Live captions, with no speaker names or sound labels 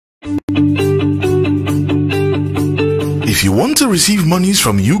If you want to receive monies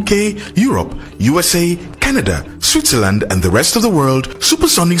from UK, Europe, USA, Canada, Switzerland, and the rest of the world,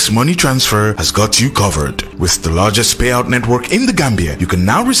 Supersonic's money transfer has got you covered. With the largest payout network in the Gambia, you can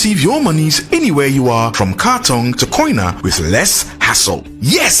now receive your monies anywhere you are, from Kartong to Koina, with less hassle.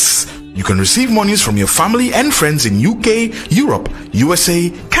 Yes! You can receive monies from your family and friends in UK, Europe, USA,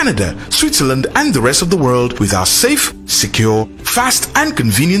 Canada, Switzerland, and the rest of the world with our safe, secure, fast, and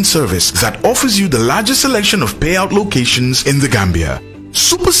convenient service that offers you the largest selection of payout locations in the Gambia.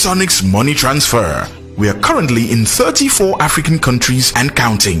 Supersonic's money transfer. We are currently in 34 African countries and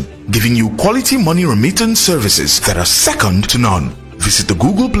counting, giving you quality money remittance services that are second to none. Visit the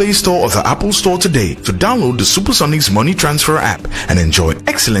Google Play Store or the Apple Store today to download the Supersonic's Money Transfer app and enjoy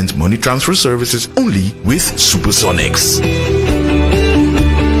excellent money transfer services only with Supersonics.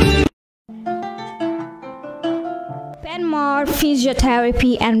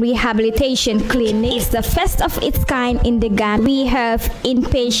 Physiotherapy and Rehabilitation Clinic is the first of its kind in the Gambia. We have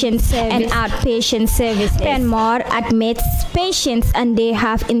inpatient service and outpatient service. Penmore admits patients and they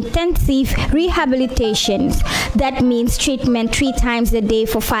have intensive rehabilitations. That means treatment 3 times a day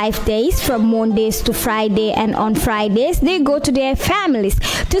for 5 days, from Mondays to Friday, and on Fridays they go to their families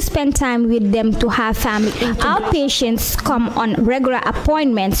to spend time with them, to have family. Our patients come on regular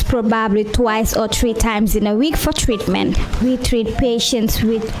appointments, probably 2 or 3 times in a week for treatment. We treat patients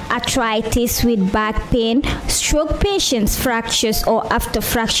with arthritis, with back pain, stroke patients, fractures or after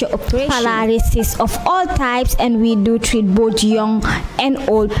fracture operation, paralysis of all types, and we do treat both young and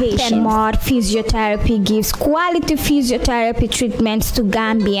old patients. Penmore Physiotherapy gives quality physiotherapy treatments to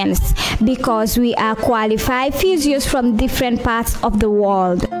Gambians because we are qualified physios from different parts of the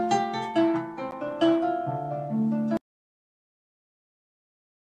world.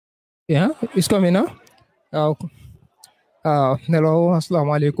 Yeah, it's coming now. Hello,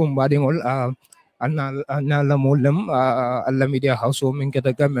 assalamu alaikum, badingol. Anna la molem alla media house o min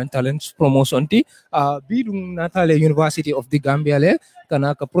keta Gambian talents promotion ti bidung natale University of the Gambia le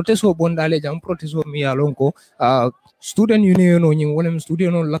kana ka protesto bondale jam protesto mi alonko student union o nyin wolem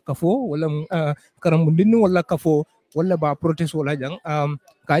student on lakafo wala karamundinu wala kafo wala ba protesto wala jang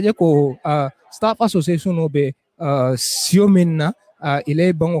kaje ko staff association obe siominna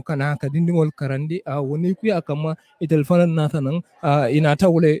ile bango kana ka dindingol karandi woni ku akama itel fanan natanan inata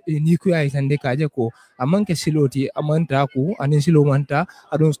wole ni ku ay tande kaje ko amanke siloti amanta ku anin silo manta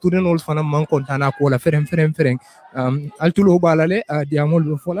adon student ol fanan man kontana ko la ferem altulo balale diamol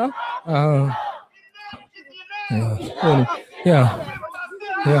be fola yeah.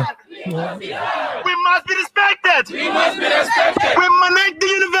 We must be respected. We manage the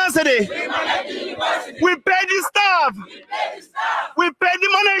university. We pay the staff. We pay the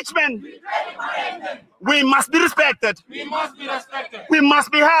management. We must be respected. We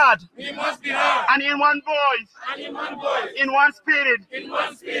must be heard. And in one voice. In one spirit.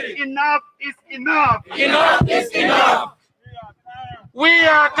 Enough is enough. We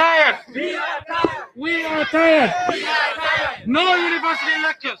are tired. No university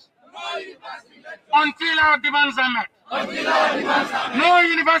lectures until our demands are met. No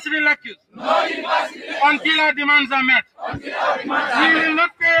university lectures until our demands are met. We will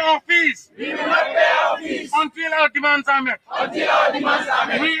not pay our fees until our demands are met.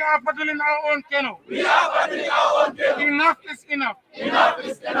 We are paddling our own canoe. Enough is enough.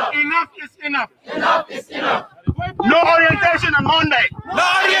 No orientation on Monday.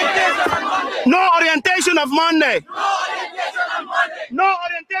 No orientation on Monday.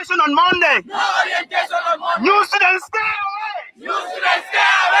 You students stay away.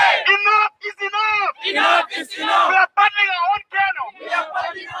 Enough is enough. We are paddling our own canoe.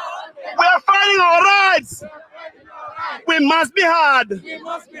 We are fighting our rights. We must be heard.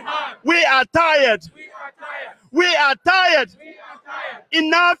 We are tired.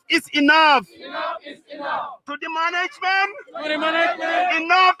 Enough is enough. To the management,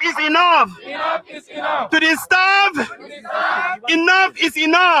 enough is enough. To the staff, enough is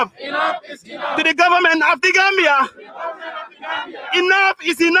enough. To the government of the Gambia, enough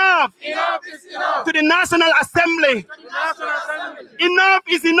is enough. To the National Assembly, enough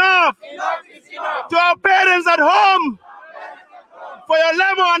is enough. To our parents at home, for your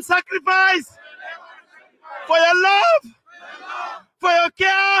labor and sacrifice, for your love, for your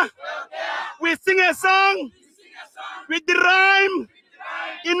care, we sing a song with the rhyme.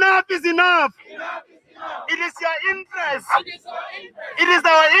 Enough is enough. It is your interest. It is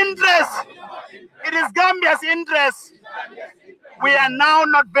our interest. It is Gambia's interest. We are now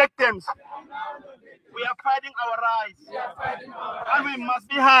not victims. We are fighting our rights. And we must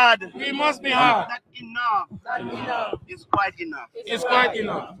be heard. That enough is quite enough.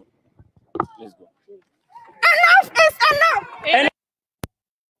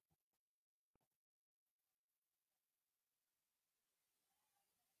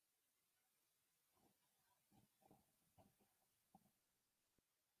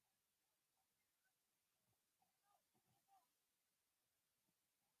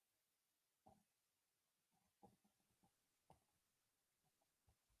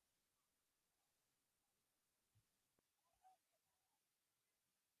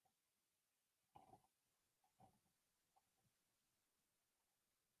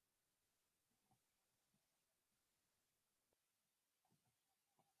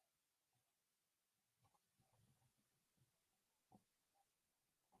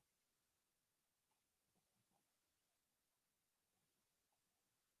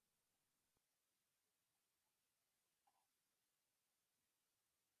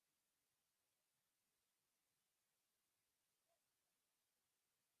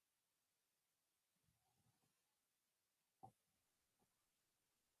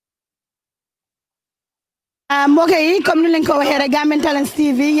 mbokk yi comme ni leen ko waxee rek Gambian Talents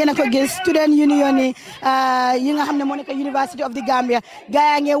TV yéen a ko gis student union yi nga xam ne moo nekk University of the Gambia gaa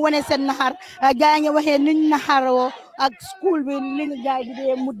yaa ngi wane seen naxar gaa yaa ngi waxee nuñ naxaroo ak school bi li nga gaay di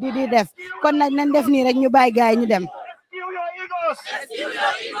dee mut di def kon nag nañ def nii rek ñu bàyyi gaay ñu dem.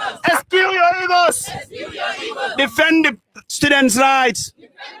 Eschew your egos. Defend the students' rights.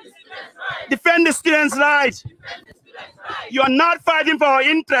 Defend the students' rights. You are not fighting for our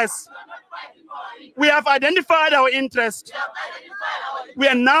interests. We have identified our interest. We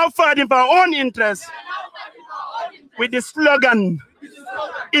are now fighting for our own interest with the slogan,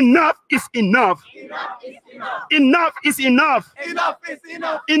 enough is enough. Enough is enough. Enough is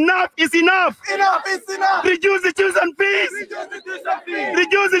enough. Enough is enough. Enough is enough. Reduce the tuition fees.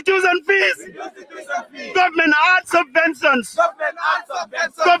 Reduce the tuition fees. Government art subventions.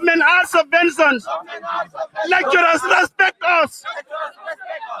 Government art subventions. Lecturers, respect us.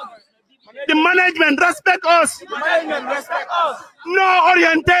 The management, respect us. No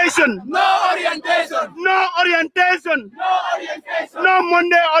orientation. No orientation. No orientation. No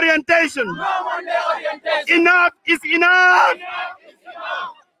Monday orientation. Enough is enough.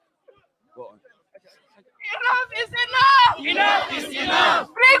 Enough is enough. Enough is enough.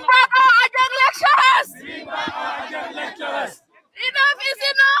 Bring back our adjunct lecturers. Bring back our adjunct lecturers. Enough is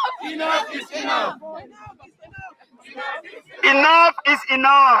enough. Enough is enough. Enough is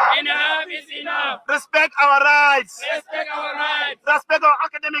enough. Enough is enough. Respect our rights. Respect our rights. Respect our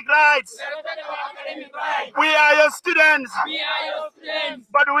academic rights. Respect our academic rights. We are your students. We are your students.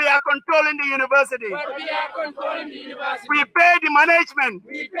 But we are controlling the university. But we are controlling the university. We pay the management.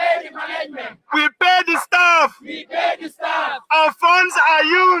 We pay the management. We pay the staff. We pay the staff. Our funds are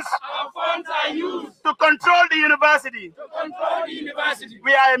used Our funds are used to control the university. to control the university.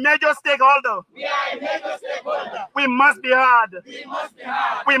 We are a major stakeholder. We are a major stakeholder. We must be heard. We must be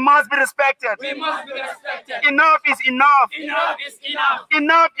heard. We must be respected. We must be respected. Enough is enough. Enough is enough.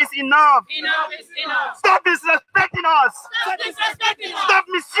 Enough is enough. Enough is enough. Stop disrespecting us. Stop disrespecting us. Stop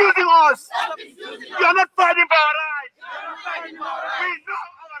misusing us. Stop misusing You are not fighting for our rights. Stop fighting our We rights. know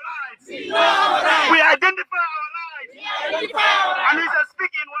our rights. We know our rights. We identify our rights. Identify our And we rights. shall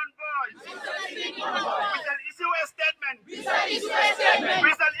speak in one voice. We shall issue a statement. We shall issue a statement. We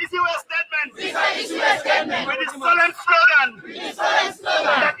shall issue a statement We shall issue a statement. with the solemn slogan This solemn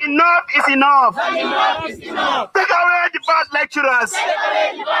slogan. that enough is enough. Enough is enough. Take away the bad lecturers. Take away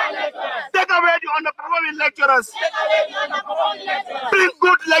the bad lecturers. Take away the underperforming lecturers. Take away the underperforming lecturers. Bring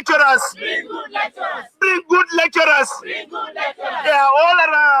good lecturers. Bring good lecturers. Bring good lecturers. Bring good lecturers. They are all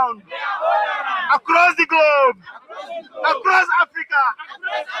around, They are all around. across the globe, Across the globe. across Africa.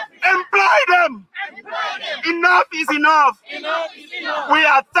 Across Africa. Employ them. Employ them. Enough is enough. Enough is enough. We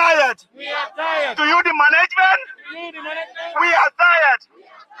are tired. We are tired. To you, the management, You, the management, we are tired.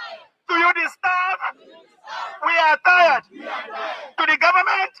 To you, the staff, we are tired. To the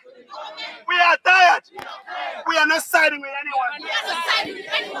government, we are tired. We are not siding with anyone. we are not siding with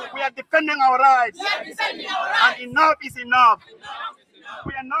anyone. We are defending our rights. We are defending our And rights. enough is enough.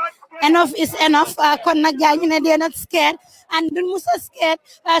 We are not. Enough is enough kon nag gaay ñu ne they are not scared and duñ musa scared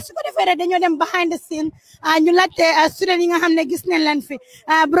su ko defee rek dañoo dem behind the scene ñu laajte student yi nga xam ne gis nañ leen fi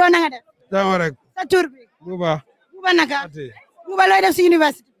bro na nga def Dama rek sa tur bi Buba Buba naka ati Buba looy def si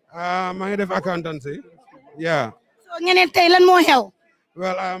university maa ngi def accountancy. Yeah. so ngeen tey lan moo xew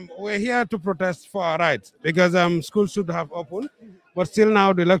Well, we're here to protest for our rights because schools should have opened, but still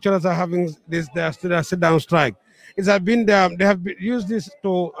now the lecturers are having their sit-down strike. It has been they have used this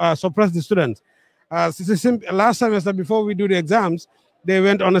to suppress the students. Last semester, before we do the exams, they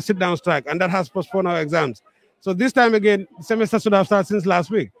went on a sit-down strike, and that has postponed our exams. So this time again, the semester should have started since last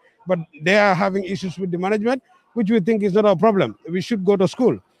week, but they are having issues with the management. which we think is not a problem. We should go to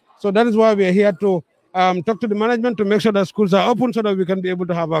school. So that is why we are here to talk to the management to make sure that schools are open so that we can be able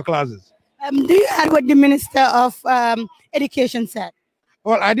to have our classes. Do you hear what the Minister of Education said?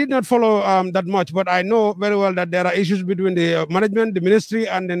 Well, I did not follow that much, but I know very well that there are issues between the management, the ministry,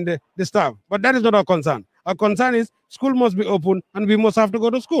 and then the staff. But that is not our concern. Our concern is school must be open and we must have to go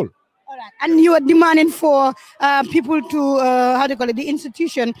to school. All right. And you are demanding for people to, the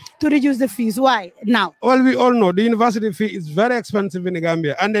institution to reduce the fees. Why now? Well, we all know the university fee is very expensive in the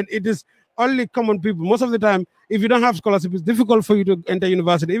Gambia, and then it is only common people. Most of the time, if you don't have scholarship, it's difficult for you to enter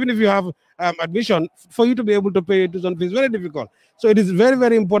university. Even if you have admission, for you to be able to pay tuition fees, very difficult. So it is very,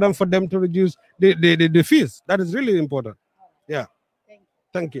 very important for them to reduce the fees. That is really important. Yeah.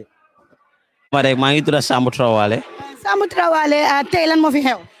 Thank you. maa ngi tudd Sambu Trawale. Sambu Trawale tey lan moo fi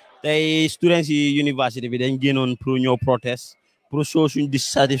xew. Tey students yi university bi dañ génnoon pour ñëw protest pour show suñ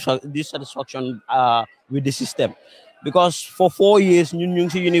dissatisfaction with the system. Because for 4 years, ñu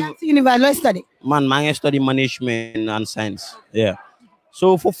ngi si university study. Man, maa ngi study management and science. Yeah.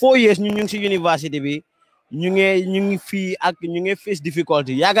 So for 4 years, ñu ngi si university bi, ñu ngi fii ak ñu ngi face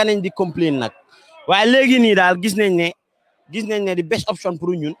difficulty. Yaaga nañ di complain nag. Waaye léegi nii daal gis nañ ne the best option pour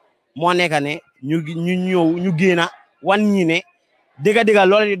ñun moo nekk ne ñu ñëw ñu génna wan ñi ne dëgga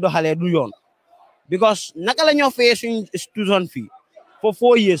loola di doxalee du yoon. Because naka la ñoo fayee suñ student fii for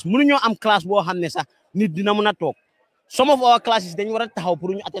 4 years mënuñoo am classe boo xam ne sax nit dina mën a toog. Some of our classes dañu war a taxaw pour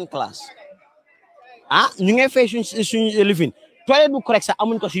ñu attend class ñu ngi fay suñ living toilette bu correct sax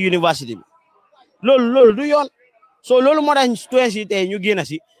amuñ ko si university bi loolu du yoon so loolu moo tax students yi tey ñu génn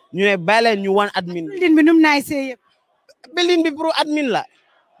si ñu ne bàyyi leen ñu wan admin building bi num naay see yëpp building bi pour admin la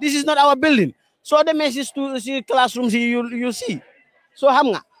this is not our building soo demee si classroom si you see so xam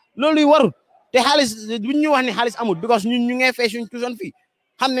nga loolu yi warut te xaalis buñ ñu wax ne xaalis amut because ñun ñu ngi fay suñ tuition fii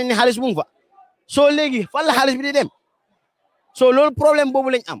xam nañ ne xaalis bu fa so léegi fan la xaalis bi di dem so loolu problème boobu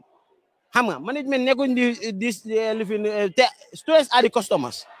lañ am xam nga management nekkuñ di students are the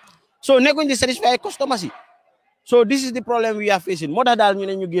customers so nekkuñ di satisfy customers yi so this is the problem we are facing moo tax daal ñu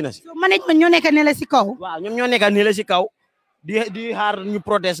ne ñu génn si. so management ñoo nekk ne la si kaw. waaw ñoom ñoo nekk ne la si kaw di xaar ñu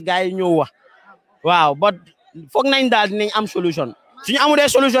protest gars yi ñëw wax waaw but foog nañ daal dinañ am solution suñu amulee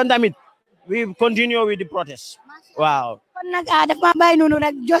solution tamit we continue with the protest waaw. kon nag daf ma bàyyi noonu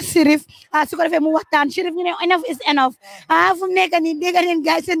rek jox Sheriff su ko defee mu waxtaan Sheriff ñu ne enough is enough fu mu nekk nii dégg ngeen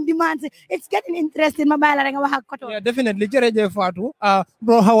gars seen demands it's getting interesting ma bàyyi la rek nga wax ak Koto. Yeah, definitely. Jërëjëf Fatou.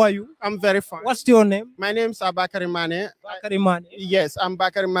 Bro, how are you? I'm very fine. What's your name? My name is Bakari Mane. Bakari Mane. Yes, I'm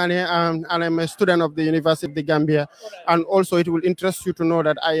Bakari Mane, and I'm a student of the University of the Gambia. Right. And also, it will interest you to know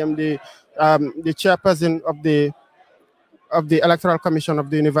that I am the chairperson of the Electoral Commission of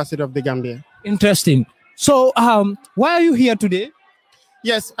the University of the Gambia. Interesting. So, why are you here today?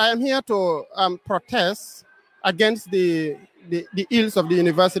 Yes, I am here to protest against the ills of the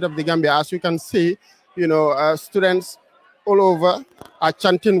University of the Gambia. As you can see, students all over are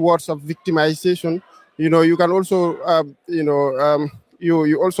chanting words of victimization. You can also,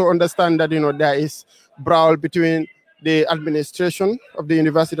 you also understand that, there is brawl between the administration of the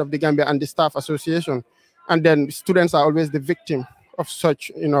University of the Gambia and the staff association. And then students are always the victim of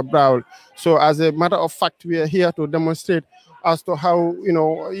such, brawl. So as a matter of fact, we are here to demonstrate as to how,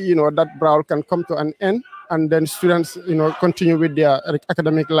 that brawl can come to an end, and then students, continue with their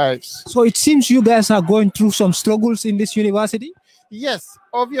academic lives. So it seems you guys are going through some struggles in this university? Yes,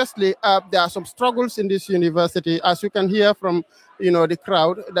 obviously, there are some struggles in this university. As you can hear from, the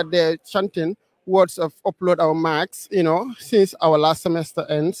crowd, that they're chanting words of upload our marks, since our last semester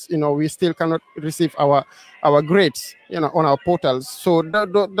ends, we still cannot receive our grades, on our portals. So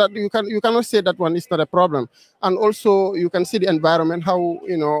that you cannot say that one is not a problem. And also you can see the environment,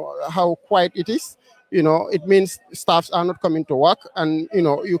 how quiet it is. It means staffs are not coming to work, and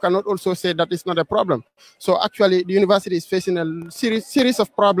you cannot also say that it's not a problem. So actually the university is facing a series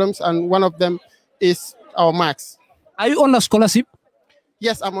of problems, and one of them is our marks. Are you on a scholarship?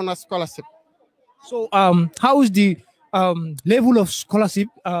 Yes, I'm on a scholarship. So how is the level of scholarship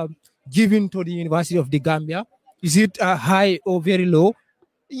given to the University of the Gambia? Is it high or very low?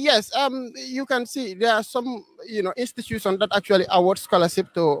 Yes, you can see there are some, institutions that actually award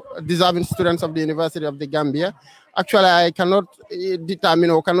scholarship to deserving students of the University of the Gambia. Actually, I cannot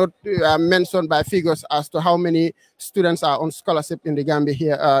determine or cannot mention by figures as to how many students are on scholarship in the Gambia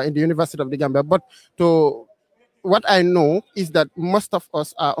here, in the University of the Gambia. But to what I know is that most of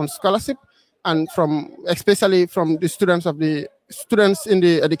us are on scholarship, and especially from the students in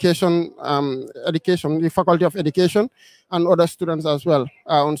the education, the Faculty of Education, and other students as well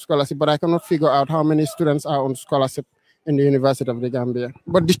are on scholarship. But I cannot figure out how many students are on scholarship in the University of the Gambia.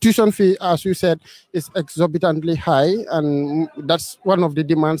 But the tuition fee, as you said, is exorbitantly high, and that's one of the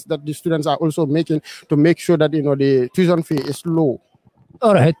demands that the students are also making to make sure that the tuition fee is low.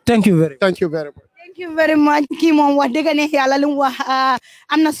 All right, thank you very much. Thank you very much. Thank you very much. Kii moom wax dëgg ne yàlla lu mu wax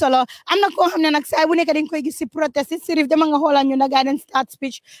am na solo am na koo xam ne nag saa bu nekk dañ koy gis si protest Sirif dama nga xoolal ñu nag then start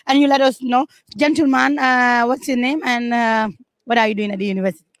speech and you let us know. Gentleman, what's your name and what are you doing at the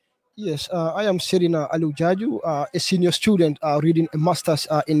university? Yes, I am Serina Alujaju, a senior student reading a master's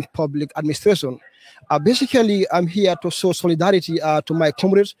in public administration. Basically, I'm here to show solidarity to my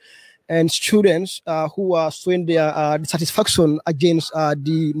comrades and students who are showing their dissatisfaction against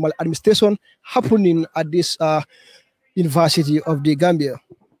the maladministration happening at this University of the Gambia.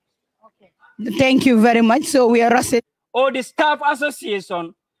 Okay. Thank you very much. So we are rushing. Or the staff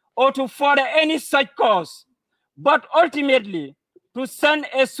association, or to further any such cause, but ultimately to send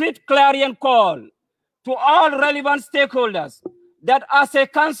a swift clarion call to all relevant stakeholders that as a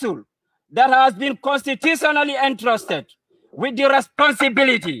council that has been constitutionally entrusted with the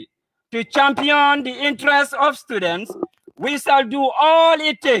responsibility to champion the interests of students, we shall do all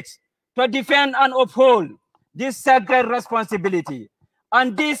it takes to defend and uphold this sacred responsibility.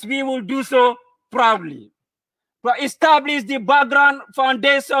 And this we will do so proudly. To establish the background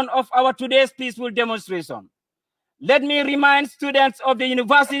foundation of our today's peaceful demonstration, let me remind students of the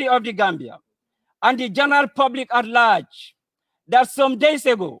University of the Gambia and the general public at large that some days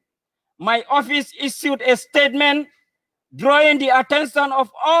ago, my office issued a statement drawing the attention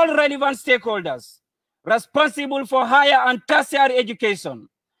of all relevant stakeholders responsible for higher and tertiary education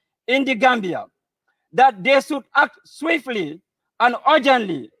in the Gambia that they should act swiftly and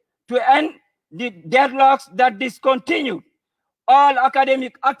urgently to end the deadlocks that discontinue all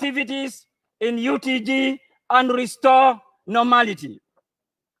academic activities in UTG and restore normality.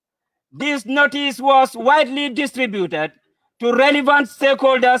 This notice was widely distributed to relevant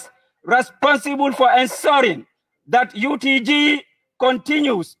stakeholders responsible for ensuring that UTG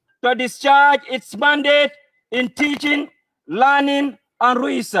continues to discharge its mandate in teaching, learning, and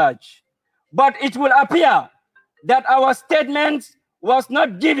research. But it will appear that our statement was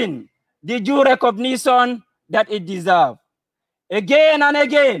not given the due recognition that it deserved. Again and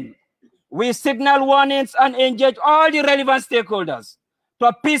again, we signal warnings and engage all the relevant stakeholders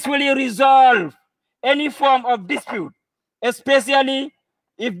to peacefully resolve any form of dispute, especially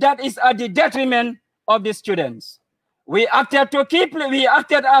if that is at the detriment of the students. We acted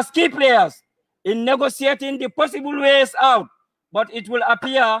as key players in negotiating the possible ways out, but it will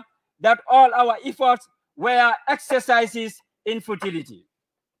appear that all our efforts were exercises in futility.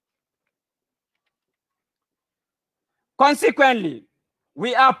 Consequently,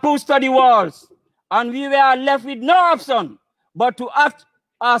 we are pushed to the walls, and we were left with no option but to act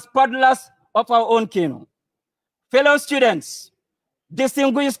as paddlers of our own canoe. Fellow students,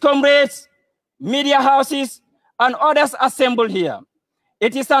 distinguished comrades, media houses, and others assembled here,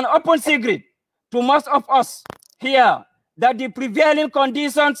 it is an open secret to most of us here that the prevailing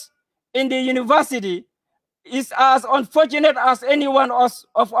conditions in the university is as unfortunate as any one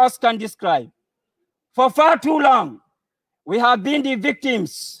of us can describe. For far too long, we have been the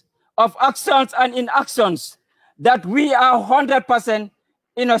victims of actions and inactions that we are 100%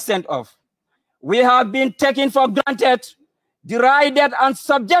 innocent of. We have been taken for granted, derided, and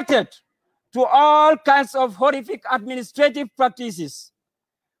subjected to all kinds of horrific administrative practices.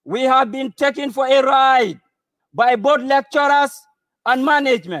 We have been taken for a ride by both lecturers and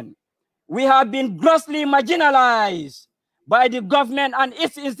management. We have been grossly marginalized by the government and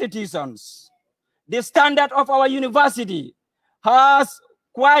its institutions. The standard of our university has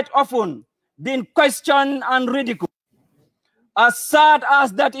quite often been questioned and ridiculed. As sad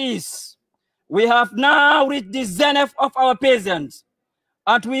as that is, we have now reached the zenith of our peasants,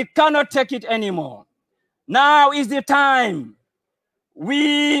 and we cannot take it anymore. Now is the time.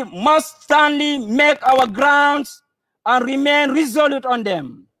 We must sternly make our grounds and remain resolute on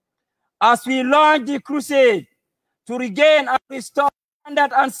them. As we launch the crusade to regain and restore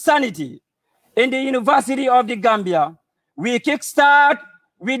standard and sanity in the University of the Gambia, we kickstart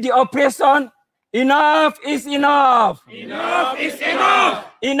with the operation Enough is enough. Enough is enough.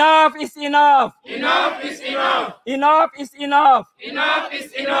 Enough is enough. Enough is enough. Enough is enough. Enough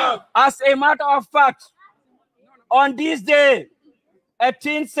is enough. As a matter of fact, on this day,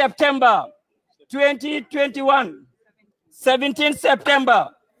 18 September 2021, 17 September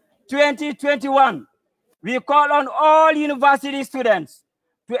 2021, we call on all university students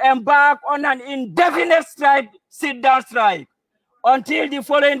to embark on an indefinite strike, sit-down strike, until the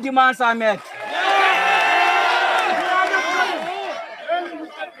following demands are met.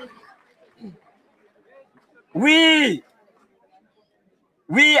 We,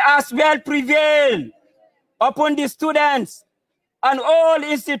 we as well prevail upon the students and all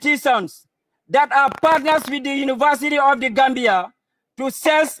institutions that are partners with the University of the Gambia to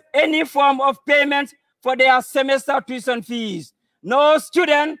cess any form of payment for their semester tuition fees. No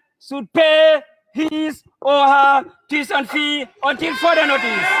student should pay his or her tuition fee until further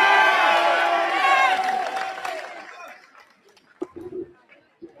notice.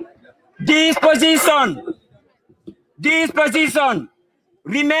 This position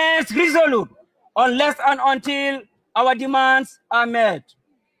remains resolute unless and until our demands are met.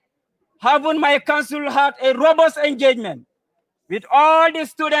 Having my council had a robust engagement with all the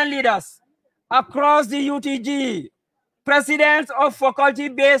student leaders across the UTG, presidents of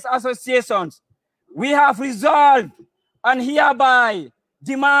faculty-based associations, we have resolved and hereby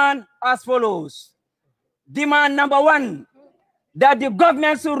demand as follows. Demand number 1, that the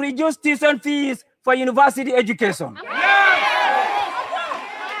government should reduce tuition fees for university education.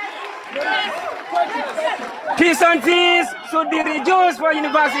 Tuition fees should be reduced for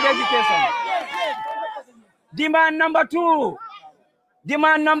university education. Demand number 2,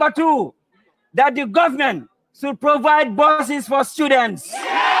 that the government should provide buses for students.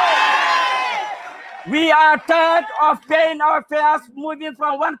 We are tired of paying our fares moving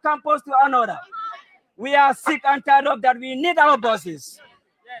from one campus to another. We are sick and tired of that. We need our buses.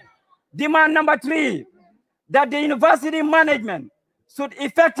 Demand number 3, that the university management should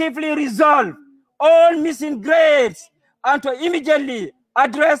effectively resolve all missing grades and to immediately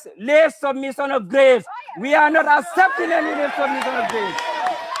address late submission of grades. We are not accepting any late submission of grades.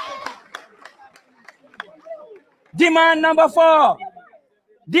 Demand number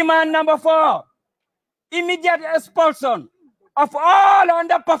 4, immediate expulsion of all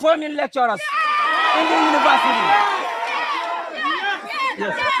underperforming lecturers in the university.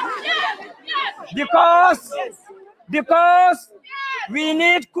 Yes. Because we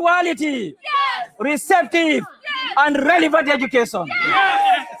need quality, receptive, and relevant education.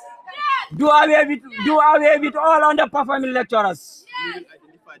 Do away with all underperforming lecturers.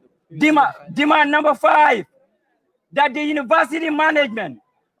 Demand number 5, that the university management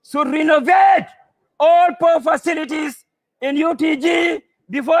should renovate all poor facilities in UTG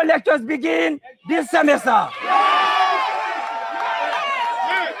before lectures begin this semester.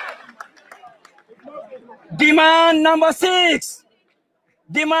 Demand number 6,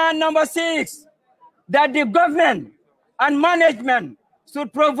 that the government and management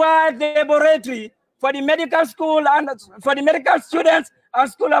should provide the laboratory for the medical school and for the medical students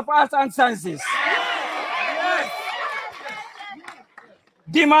and School of Arts and Sciences.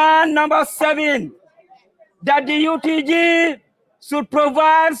 Demand number 7, that the UTG should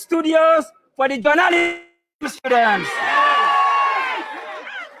provide studios for the journalism students.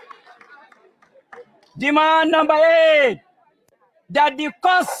 Demand number 8, that the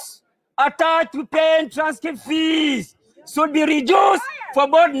costs attached to paying transcript fees should be reduced for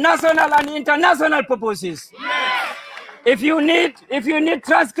both national and international purposes. If you need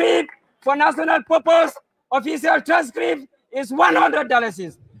transcript for national purpose, official transcript is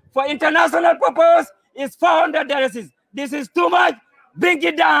 $100. For international purpose, it's $400. This is too much. Bring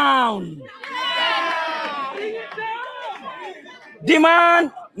it down.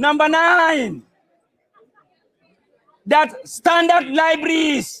 Demand number 9, that standard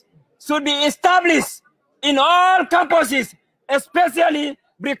libraries should be established in all campuses, especially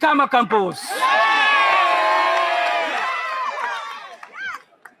Brikama campus.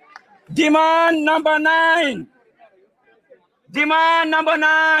 Demand number 9,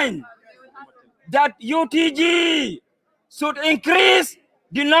 that UTG should increase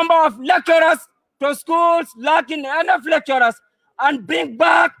the number of lecturers to schools lacking enough lecturers and bring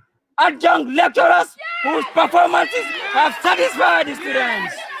back adjunct lecturers whose performances have satisfied the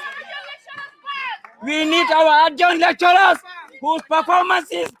students. We need our adjunct lecturers whose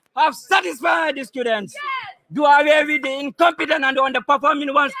performances have satisfied the students. Do away with the incompetent and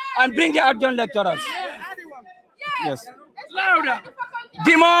underperforming ones and bring the adjunct lecturers. Yes. Louder.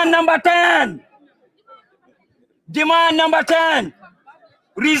 Demand number 10.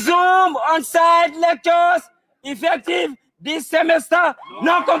 Resume on-site lectures effective this semester.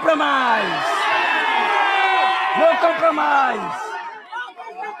 No compromise. No compromise.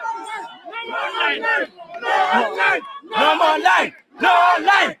 No more lie. No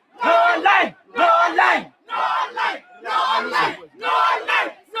lie. No lie. No lie.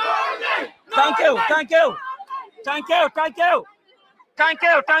 Thank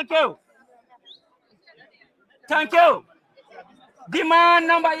you.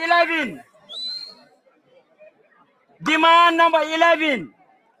 Demand number 11,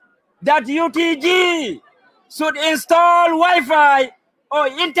 that UTG should install Wi-Fi or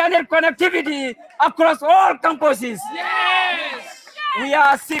internet connectivity across all campuses. Yes. We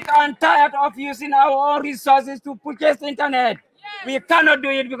are sick and tired of using our own resources to purchase internet. We cannot do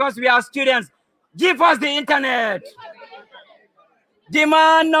it because we are students. Give us the internet.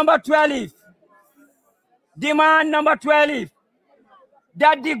 Demand number 12. Demand number 12.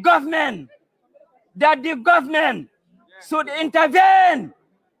 That the government should intervene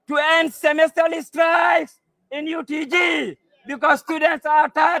to end semesterly strikes in UTG, because students are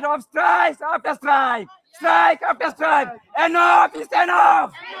tired of strikes after strike, strike after strike. Enough is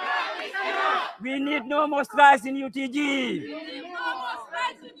enough. We need no more strikes in UTG.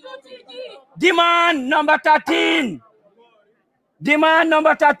 Demand number 13. Demand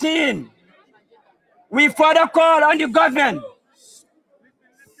number 13. We further call on the government.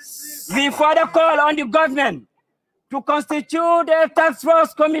 We further call on the government to constitute a task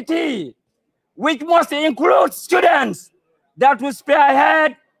force committee, which must include students, that will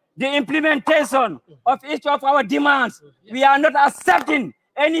spearhead the implementation of each of our demands. We are not accepting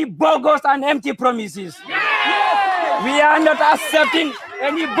any bogus and empty promises. Yes. We are not accepting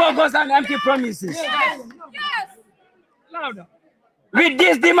any bogus and empty promises. Yes. Louder. With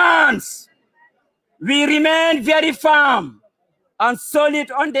these demands, we remain very firm and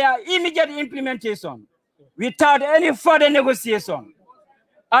solid on their immediate implementation without any further negotiation.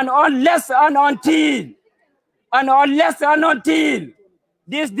 And unless and until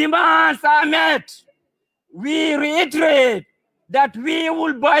these demands are met, we reiterate that we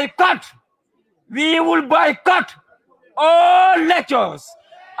will boycott all lectures,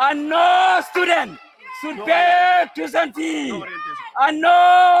 and no student should pay tuition fee, and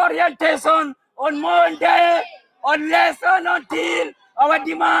no orientation on Monday unless and until our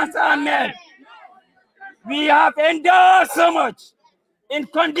demands are met. We have endured so much in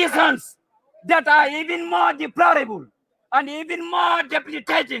conditions that are even more deplorable and even more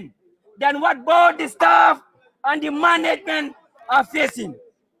debilitating than what both the staff and the management are facing.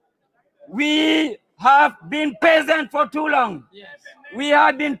 We have been patient for too long. Yes. We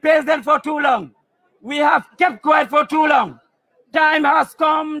have been patient for too long. We have kept quiet for too long. Time has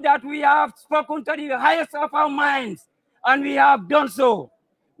come that we have spoken to the highest of our minds, and we have done so.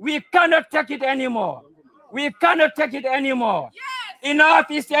 We cannot take it anymore. We cannot take it anymore. Yes. Enough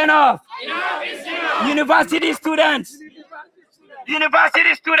is enough. Enough is enough. University students,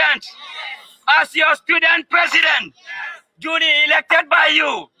 as your student president, duly elected by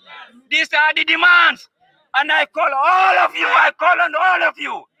you, these are the demands, and I call all of you, I call on all of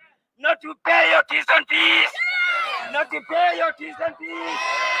you not to pay your tuition fees,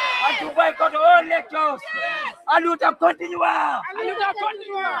 and to boycott all lectures. A luta continua.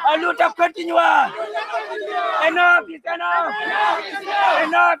 Enough is enough.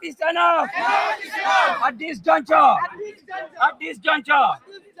 Enough is enough. At this juncture,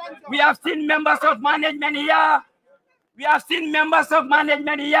 we have seen members of management here.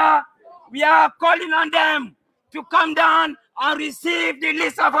 We are calling on them to come down and receive the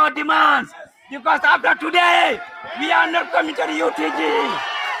list of our demands, because after today, we are not coming to the UTG.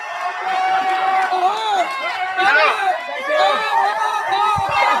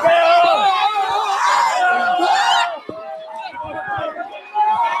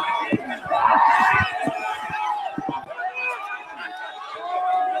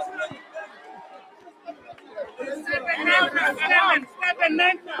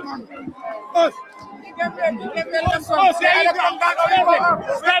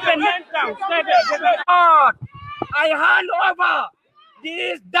 I hand over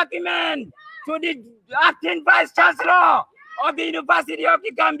this document to the acting vice chancellor of the University of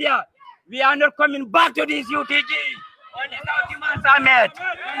the Gambia. We are not coming back to this UTG until our demands are met.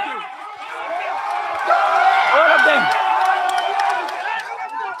 All of them.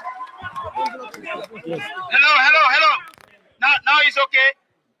 Hello. Now it's okay.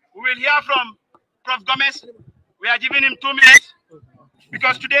 We will hear from Prof. Gomez. We are giving him 2 minutes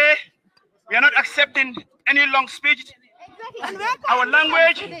because today we are not accepting any long speech. Our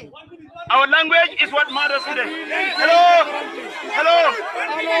language is what matters today. Hello.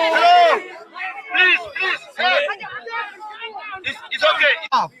 Please. It's okay.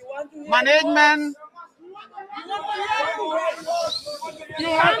 Management.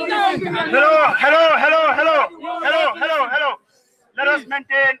 Hello. Let us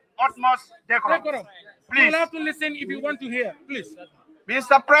maintain utmost decorum. Please. You'll have to listen if you want to hear. Please.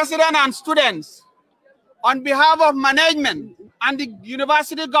 Mr. President and students, on behalf of management and the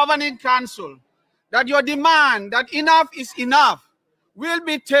University Governing Council, that your demand that enough is enough will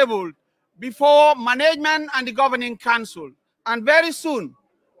be tabled before management and the Governing Council. And very soon,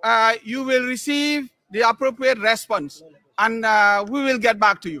 you will receive the appropriate response. and we will get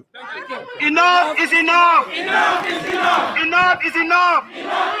back to you. Enough is enough. Enough is enough. Enough is enough.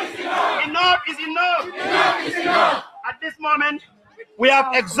 Enough is enough. Enough is enough. Enough is enough. At this moment, we have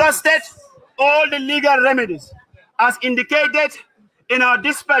exhausted all the legal remedies as indicated in our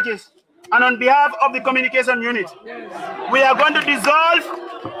dispatches and on behalf of the communication unit. We are going to dissolve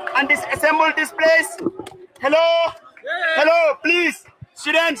and disassemble this place. Hello? Hello, please.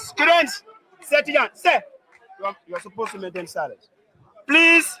 Students, sit down. Sir, you are supposed to maintain silence.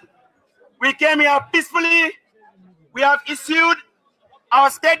 Please, we came here peacefully. We have issued our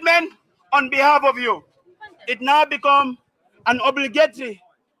statement on behalf of you. It now becomes an obligatory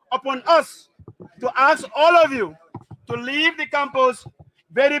upon us to ask all of you to leave the campus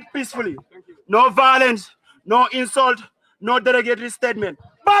very peacefully. No violence, no insult, no derogatory statement.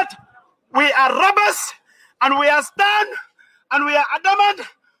 But we are robust and we are stern and we are adamant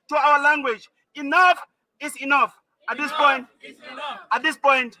to our language. Enough is enough. At this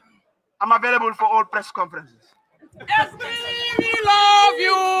point, I'm available for all press conferences. FP, we love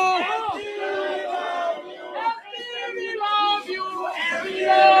you. We love you. We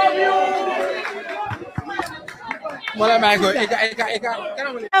love you.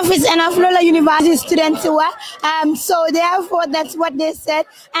 Enough is enough. Lola University students were. So therefore, that's what they said.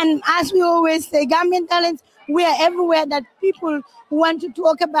 And as we always say, Gambian talents, we are everywhere that people want to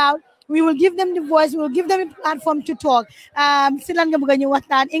talk about. We will give them the voice. We will give them a platform to talk.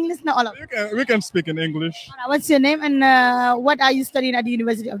 English na all of. We can speak in English. What's your name and what are you studying at the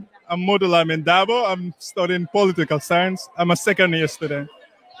University of? I'm Modula Mendabo. I'm studying political science. I'm a second-year student.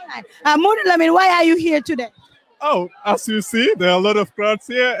 All right. Modula, why are you here today? Oh, as you see, there are a lot of crowds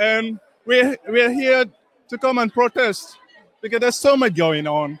here, and we're here to come and protest because there's so much going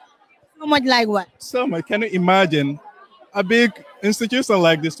on. So much like what? So much. Can you imagine a big institution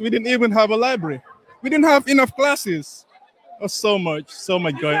like this? We didn't even have a library. We didn't have enough classes. Oh, so much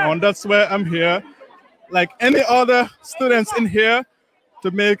going on. That's why I'm here, like any other students in here, to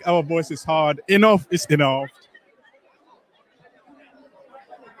make our voices heard. Enough is enough.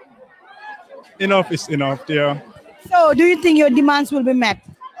 Enough is enough, yeah. So, do you think your demands will be met?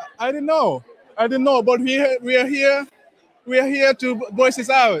 I don't know, but we are here to voice this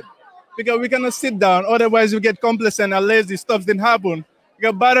out because we cannot sit down. Otherwise, we get complacent and lazy. Stuff didn't happen.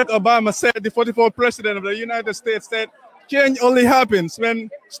 Because Barack Obama said, the 44th president of the United States said, change only happens when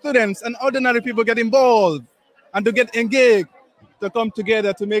students and ordinary people get involved and to get engaged, to come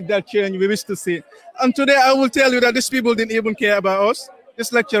together to make that change we wish to see. And today, I will tell you that these people didn't even care about us.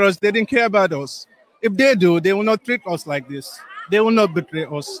 These lecturers, they didn't care about us. If they do, they will not treat us like this. They will not betray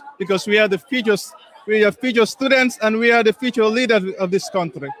us because we are the future students and we are the future leaders of this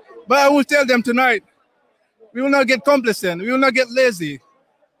country. But I will tell them tonight, we will not get complacent. We will not get lazy.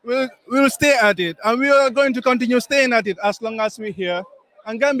 We will stay at it. And we are going to continue staying at it as long as we're here.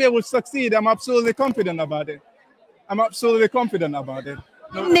 And Gambia will succeed. I'm absolutely confident about it.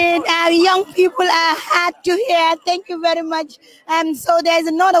 Indeed, young people are hard to hear. Thank you very much. So there's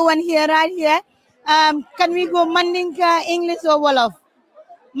another one here, right here. Can we go Mandinka, English or Wolof?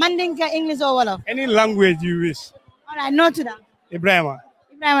 Mandinka, English or Wolof? Any language you wish. All right, no to that. Ibrahima.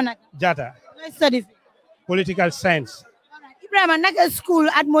 Jata. What study? Political science. All right. Ibrahima, naka school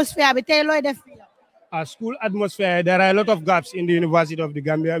atmosphere be tell you the school atmosphere, there are a lot of gaps in the University of the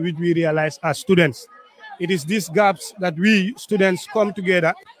Gambia which we realize as students. It is these gaps that we students come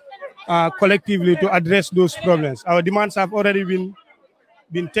together collectively to address those problems. Our demands have already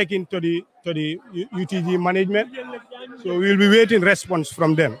been taken to the UTG management, so we'll be waiting response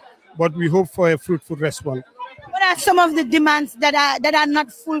from them. But we hope for a fruitful response. What are some of the demands that are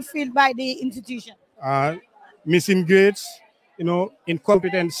not fulfilled by the institution? Missing grades,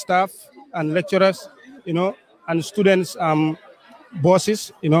 incompetent staff and lecturers, and students.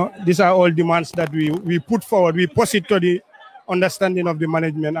 Bosses, these are all demands that we put forward. We pose it to the understanding of the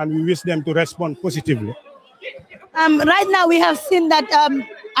management and we wish them to respond positively. Right now we have seen that,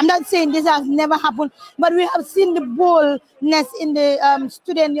 I'm not saying this has never happened, but we have seen the boldness in the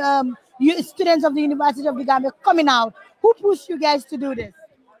students of the University of the Gambia coming out. Who pushed you guys to do this?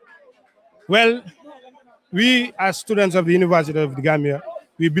 Well, we as students of the University of the Gambia,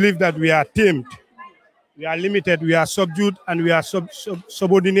 we believe that we are tamed. We are limited, we are subdued, and we are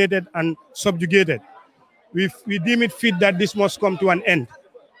subordinated and subjugated. We deem it fit that this must come to an end.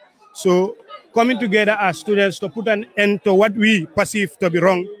 So coming together as students to put an end to what we perceive to be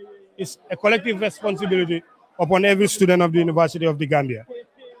wrong is a collective responsibility upon every student of the University of the Gambia.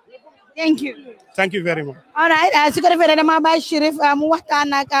 Thank you. Thank you very much. All right. Sigara fere dama ba Sheriff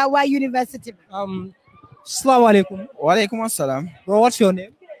waxtaan ak waa university. Assalamu alaikum. Wa alaikum assalam. Bro, what's your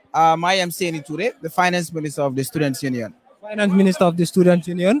name? I am Seni Toure, the finance minister of the Students' Union. Finance Minister of the Student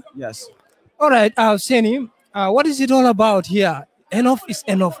Union. Yes. All right, Seni, what is it all about here? Enough is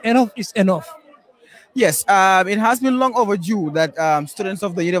enough. Enough is enough. Yes, it has been long overdue that students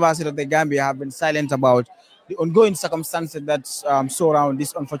of the University of the Gambia have been silent about the ongoing circumstances that surround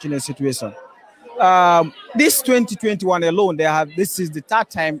this unfortunate situation. This 2021 alone, this is the third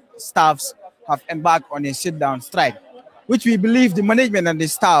time staffs have embarked on a sit-down strike, which we believe the management and the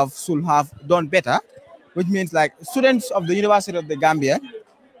staff should have done better, which means like students of the University of the Gambia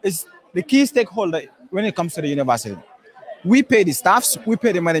is the key stakeholder when it comes to the university. We pay the staffs, we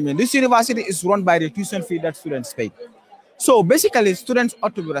pay the management. This university is run by the tuition fee that students pay. So basically, students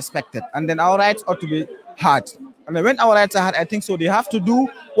ought to be respected, and then our rights ought to be heard. And when our rights are heard, I think so they have to do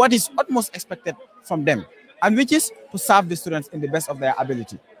what is utmost expected from them, and which is to serve the students in the best of their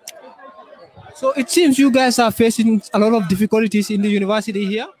ability. So it seems you guys are facing a lot of difficulties in the university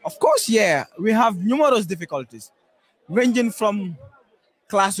here? Of course, yeah. We have numerous difficulties, ranging from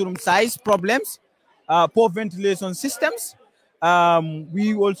classroom size problems, poor ventilation systems.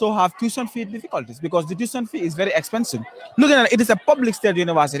 We also have tuition fee difficulties because the tuition fee is very expensive. Looking at it, it is a public state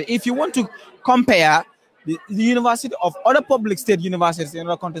university. If you want to compare the university of other public state universities in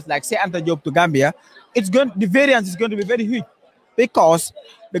other countries like say Anta Diop to Gambia, the variance is going to be very huge because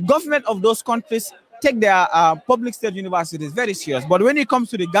the government of those countries take their public state universities very serious. But when it comes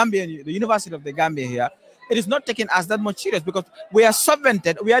to the Gambia, the University of the Gambia here, it is not taken as that much serious because we are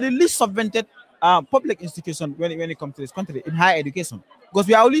subvented. We are the least subvented public institution when it comes to this country in higher education, because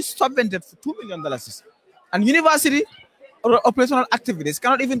we are only subvented for $2 million, and university operational activities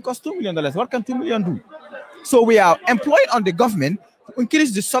cannot even cost $2 million. What can $2 million do? So we are employed on the government to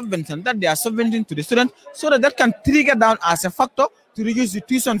increase the subvention that they are subventing to the students, so that can trigger down as a factor to reduce the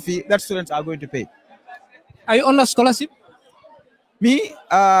tuition fee that students are going to pay. Are you on a scholarship? Me,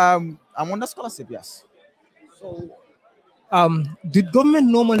 I'm on a scholarship, yes. So, did government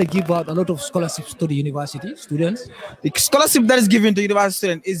normally give out a lot of scholarships to the university students? The scholarship that is given to university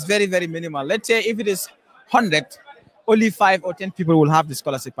students is very, very minimal. Let's say if it is 100, only 5 or 10 people will have the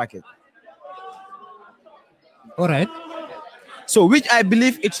scholarship package. All right. So, which I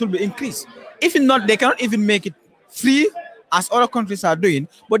believe it should be increased. If not, they cannot even make it free as other countries are doing,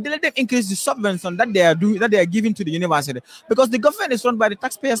 but they let them increase the subvention that they are doing, that they are giving to the university, because the government is run by the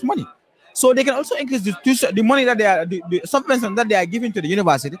taxpayers' money. So they can also increase the money that they are, the subvention that they are giving to the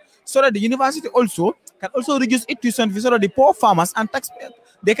university, so that the university also can also reduce its tuition fee, so that the poor farmers and taxpayers,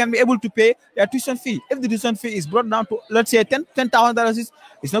 they can be able to pay their tuition fee. If the tuition fee is brought down to, let's say, $10,000,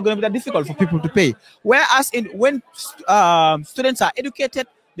 it's not going to be that difficult for people to pay. Whereas when students are educated,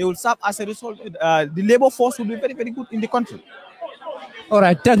 they will serve as a result. The labor force will be very, very good in the country. All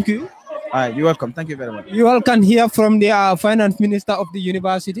right, thank you. All right, you're welcome. Thank you very much. You all can hear from the finance minister of the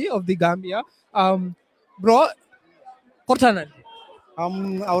University of the Gambia. Bro, Kortanan.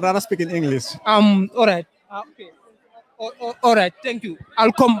 I would rather speak in English. All right. Okay. All right, thank you.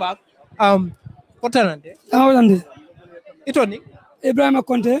 I'll come back. Kortanan. Itoni. Ibrahim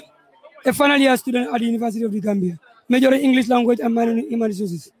Conte, a final year student at the University of the Gambia. Major in English language and minor in human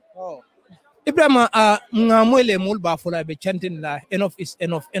resources. Oh. Ibrahima ngamwele mulba fola be chanting la enough is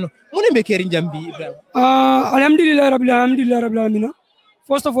enough mune be kerin jambi Ibrahima alhamdulillah rabbil alamin.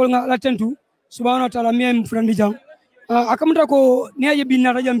 First of all nga la tentu subhanahu wa ta'ala miem frandi jang akamta ko niaje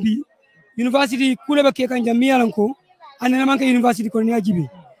binna jambi university kule be ke kan jambi yalanko anena manke university ko niaji bi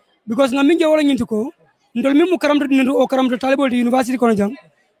because nga minje wala nyinti ko ndol mimu karamto dinendo o karamto talibol di university ko jang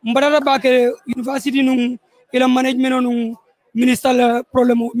mbadara ba ke university nung ila management nung ministerial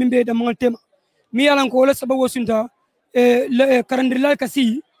problem mimbe da mangal tema mi yalan ko wala sababu sunta karandila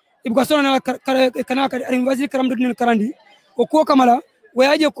kasi ibuka sona kana university karamdo din karandi o ko kamala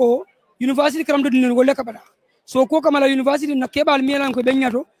wayaje ko university karamdo din wala kabada so ko kamala university na kebal mi yalan ko be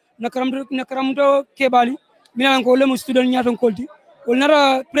nyato na karamdo kebali mi yalan ko le student nyato kolti wala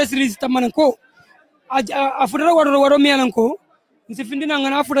nara press release tamana ko afudara waro mi yalan ko nsi findina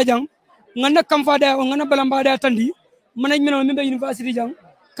ngana afuda jang ngana kamfada o ngana balambada tandi management member university jang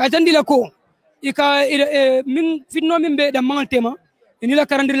ka tandi la ko ika min fitno min be da mangal tema ni la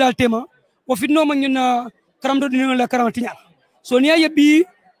karandiri la tema o fitno man nyina karamdo dina la karantinya so ni ayebi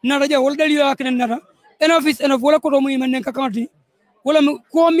na raja wol dali la kenen nada en office en wala ko do muy man ka kanti wala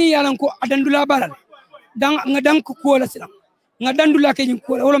ko mi yalan ko adandula balal dang ko la silam nga dandula ke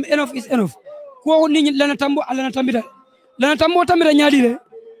ko wala en office en of ko ni lana tambo alana tambita lana tambo tambita nyaadire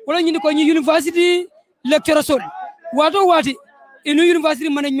wala ni ko ni university lecturer sol wato wati inu university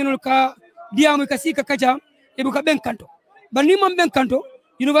management ka diamu kasika kaja ebuka ben kanto bani man ben kanto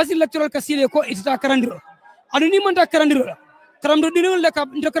university lecturer kasile ko itata karandiro adu ni man ta karandiro karamdo dinu le ka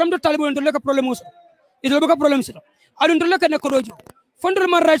karamdo talibo ndo le ka problem oso ito buka problem sito adun to laka na kodojo fondor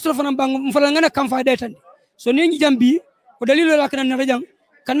man rights to fana bang mfala ngana kam fa detandi so ni jambi o dalilo la kana na jang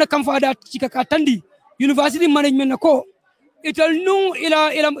kana kam fa dat cika ka tandi university management na ko ital nu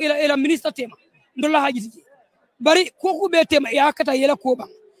ila minister tema ndola haji bari ko be tema ya kata yela ko ba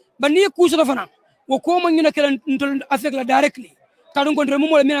bani ku so fana wo ko man ngina kala ntol affect la directly kadon kon remo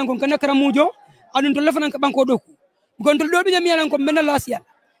mo minan kon kana kara mujo adun to lafana ka banko doku kon to do be minan kon menna last year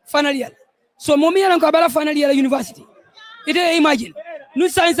final year so mo minan ko bala final year university ite imagine no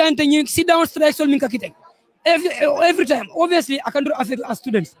science and thing sit down strike sol min ka kite every time obviously I can do affect as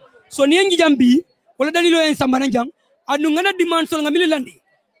students so ni ngi jambi wala dalilo en sambana jang adu ngana demand sol ngamili landi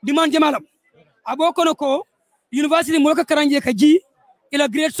demand jamalam abo kono ko university mo ka karanje ka ji ila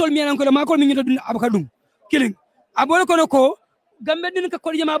great sol minan ko ma ko min ngi dun abakadum killing abo kono ko gambe din ka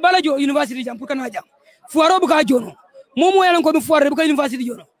ko jama balajo university jam pour kana jam fuaro bu ka jono momo yalan ko be fuaro bu ka university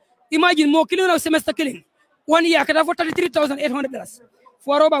jono imagine mo killing na semester killing 1 year kada for $33,800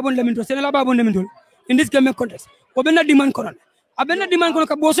 fuaro ba bon leminto senela ba bon leminto in this game contest ko benna demand kono abenna demand kono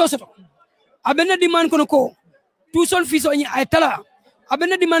ka boso soto abenna demand kono ko tuition fees o ay tala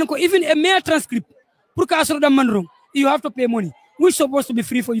abenna demand ko even a mere transcript pour ka so dam mandro you have to pay money which supposed to be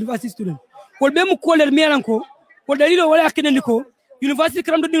free for university students ko be mu ko le melan ko ko dalilo wala akene ko university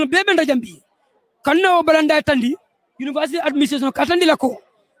kram do ding bebe nda jambi kanna o balanda tandi university administration katandi la ko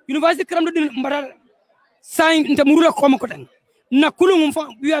university kram do ding mbara sign nta murula ko ko tan na kulum fa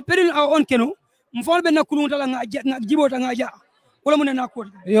we are peril our own keno mfon be na kulum tala nga jibota nga ja wala mun na ko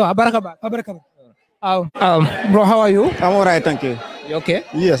yo abaraka ba bro, how are you? I'm all right, thank you. You okay?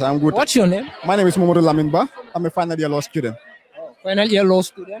 Yes, I'm good. What's your name? My name is Momodu Laminba. I'm a final year law student. Final year law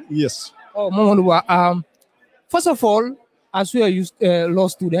student? Yes. Oh, Momodu, first of all, as we are a law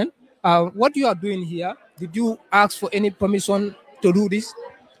student, what you are doing here, did you ask for any permission to do this?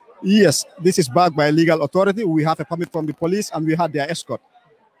 Yes, this is backed by legal authority. We have a permit from the police and we had their escort.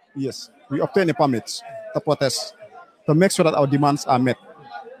 Yes, we obtained a permit to protest to make sure that our demands are met.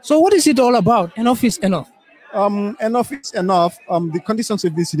 So what is it all about? Enough is enough. Enough is enough. The conditions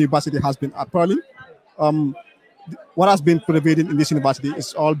of this university has been appalling. What has been prevailing in this university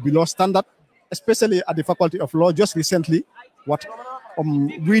is all below standard, especially at the Faculty of Law. Just recently,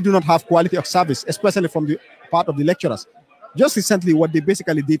 we do not have quality of service, especially from the part of the lecturers. Just recently, what they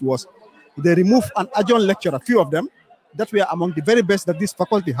basically did was they removed an adjunct lecturer, a few of them, that were among the very best that this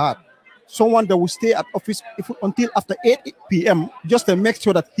faculty had. Someone that will stay at office until after 8 p.m. just to make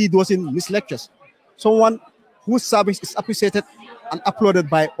sure that he doesn't miss lectures. Someone whose service is appreciated and uploaded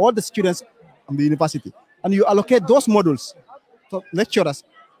by all the students of the university. And you allocate those modules to lecturers,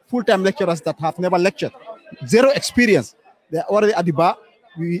 full-time lecturers that have never lectured. Zero experience. They're already at the bar.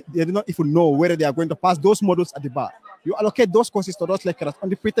 They do not even know whether they are going to pass those modules at the bar. You allocate those courses to those lecturers on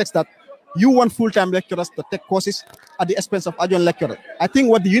the pretext that you want full-time lecturers to take courses at the expense of adjunct lecturers. I think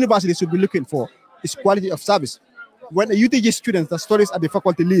what the university should be looking for is quality of service. When a UTG student that studies at the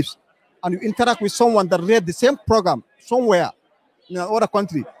faculty leaves and you interact with someone that read the same program somewhere in another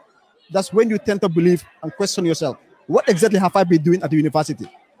country, that's when you tend to believe and question yourself, what exactly have I been doing at the university?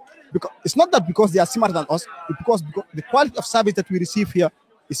 Because it's not that because they are smarter than us, it's because the quality of service that we receive here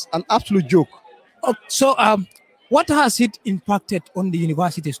is an absolute joke. Oh, so what has it impacted on the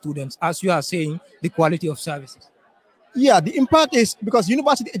university students, as you are saying, the quality of services? Yeah, the impact is because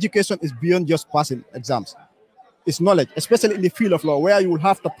university education is beyond just passing exams. It's knowledge, especially in the field of law, where you will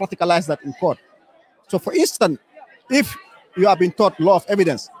have to practicalize that in court. So for instance, if you have been taught law of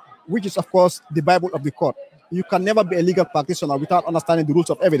evidence, which is of course the Bible of the court, you can never be a legal practitioner without understanding the rules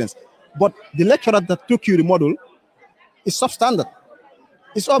of evidence. But the lecturer that took you the module is substandard.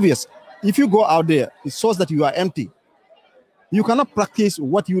 It's obvious. If you go out there, it shows that you are empty. You cannot practice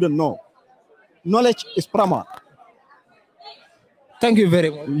what you don't know. Knowledge is paramount. Thank you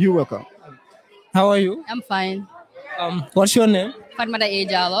very much. You're welcome. How are you? I'm fine. What's your name? Fatmata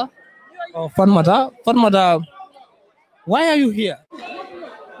Ejalo. Oh, Fatmata, why are you here?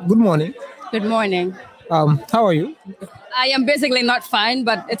 Good morning. Good morning. How are you? I am basically not fine,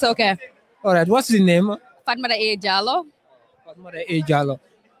 but it's okay. All right. What's the name? Fatmata Ejalo. Fatmata Ejalo.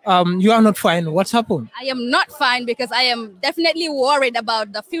 You are not fine. What's happened? I am not fine because I am definitely worried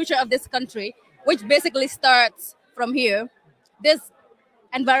about the future of this country, which basically starts from here. This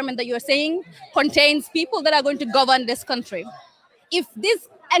environment that you're saying contains people that are going to govern this country. If this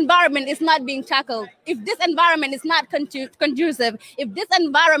environment is not being tackled, if this environment is not conducive, if this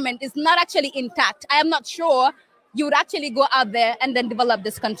environment is not actually intact, I am not sure you would actually go out there and then develop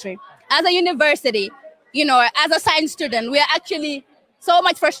this country. As a university, as a science student, we are actually so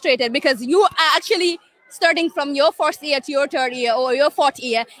much frustrated because you are actually starting from your first year to your third year or your fourth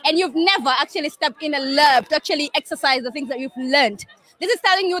year, and you've never actually stepped in a lab to actually exercise the things that you've learned. This is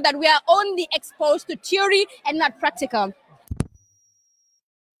telling you that we are only exposed to theory and not practical.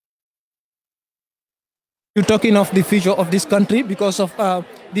 You're talking of the future of this country because of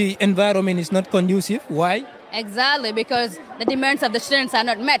the environment is not conducive. Why? Exactly, because the demands of the students are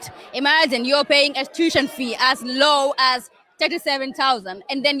not met. Imagine you're paying a tuition fee as low as 37,000,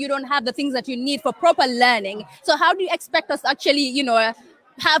 and then you don't have the things that you need for proper learning. So how do you expect us to actually,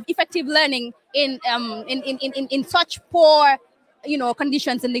 have effective learning in such poor,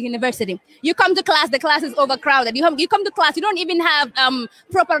 conditions in the university? You come to class, the class is overcrowded. You come to class, you don't even have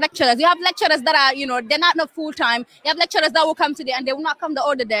proper lecturers. You have lecturers that are, they're not full time. You have lecturers that will come today and they will not come the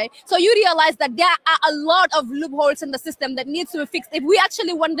other day. So you realize that there are a lot of loopholes in the system that needs to be fixed. If we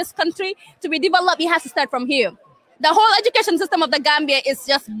actually want this country to be developed, it has to start from here. The whole education system of the Gambia is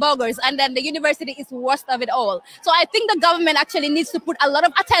just bogus, and then the university is worst of it all. So I think the government actually needs to put a lot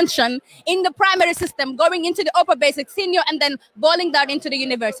of attention in the primary system, going into the upper basic, senior, and then boiling down into the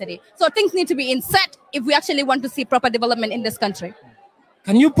university. So things need to be in set if we actually want to see proper development in this country.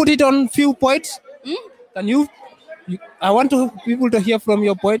 Can you put it on few points? Can you? I want people to hear from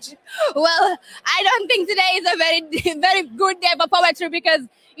your points. Well, I don't think today is a very good day for poetry because,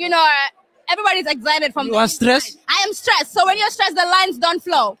 everybody's excited from You are stressed? I am stressed. So when you're stressed, the lines don't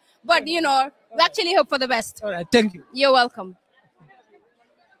flow. But, we actually hope for the best. All right, thank you. You're welcome.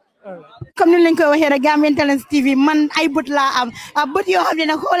 comme ni lañ koy waxee rek Gambian Talents TV man ay bët laa am bët yoo xam ne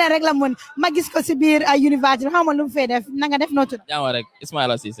nag xoolee rek la mun ma gis ko si biir université xam nga lu mu fay def na nga def noo tudd. jàmm rek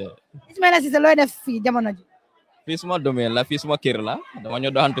Ismaila Cissé. Ismaila Cissé looy def fii jamono ji. fii suma domaine la fii suma kër la dama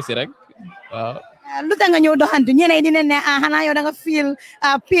ñëw doxantu si rek waaw. lu tax nga ñëw doxantu ñeneen dinañ ne xanaa yow da nga feel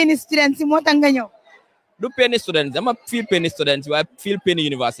pain student si moo tax nga ñëw. du pain student dama feel pain student waaye feel pain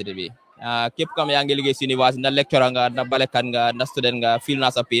université bi. képp kam yaa ngi liggéey si université na lecturer nga na balekat nga na student nga feel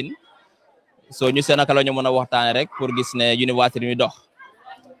naa sa pain so ñu seen naka la ñu mën a waxtaane rek pour gis ne université mi dox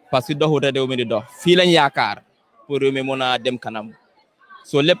parce que doxut réew mi di dox fii lañ yaakaar pour réew mi mën a dem kanam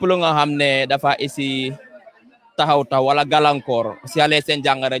so lépp lu nga xam ne dafa isi taxaw wala gàllankoor si ale seen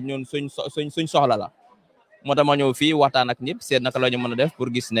jàng rek ñun suñ soxla la moo tax ma ñëw fii waxtaan ak ñëpp seet naka la ñu mën a def pour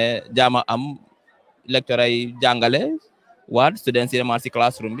gis ne jaama am lecturer yi jàngale waat students yi si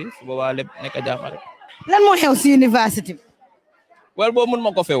classroom bi su boobaa lépp nekk jaama rek. lan moo xew si université bi. well boobu mun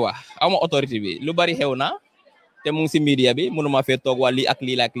ma ko fee wax ama autorité bi lu bari xew na te mu ngi si media bi mënuma fee toog waa lii ak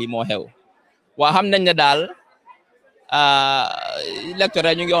lii moo xew waa xam nañ ne daal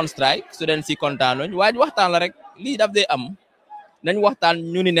lecturer ñu ngi on strike students yi kontaan nañ waaye waxtaan la rek lii daf dee am nañ waxtaan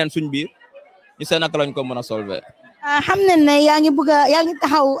ñu ni neen suñ biir ñu seen naka lañ ko mën a solver. xam nañ ne yaa ngi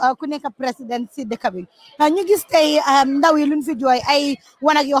taxaw ku nekk président si dëkk bi ñu gis tey ndaw yi luñ fi jooy ay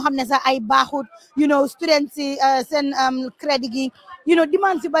wanag yoo xam ne sax ay baaxut students si seen crédit gi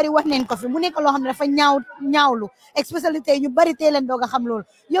demande si bari wax neen ko fi mu nekk loo xam ne dafa ñaawlu especially tey ñu bari tey leen doog a xam loolu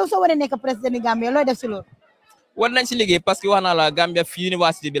yow soo war a nekk président yi Gambia looy def si loolu. war nañ si liggéey parce que wax naa la Gambia fi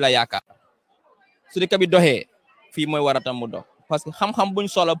université bi la yaakaar su dëkk bi doxee fii mooy war a tam mu dox parce que xam-xam buñ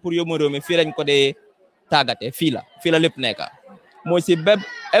soxla pour yóbbu réew mi fii lañ ko dee tàggate fii la lépp nekk mooy si bépp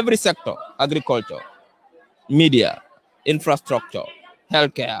every sector agriculture media infrastructure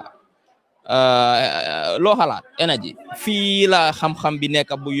healthcare loo xalaat energy fii la xam-xam bi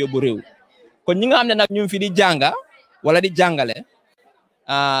nekk bu yóbbu réew kon ñi nga xam ne nag ñu fi di jànga wala di jàngale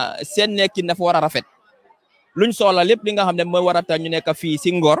seen nekkin dafa war a rafet luñ soxla lépp li nga xam ne mooy war a tax ñu nekk fii si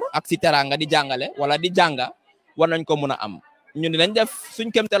ngor ak si teranga di jàngale wala di jànga war nañ ko mun a am ñu ne dañ def suñ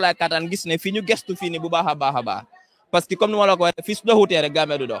kéemtalaay kattan gis ne fii ñu gestu fii ni bu baax a baax parce que comme ni ma la ko waxee fii su doxutee rek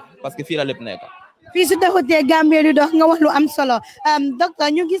Gambia du dox parce que fii la lépp nekk. fii su doxutee Gambia du dox nga wax lu am solo docteur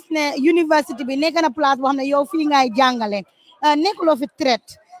ñu gis ne université bi nekk na place boo xam ne yow fii ngay jàngale nekkuloo fi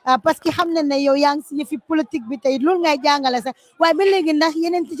traite parce que xam nañ ne yow yaa ngi si yëfi politique bi tey loolu ngay jàngale sax waaye ba léegi ndax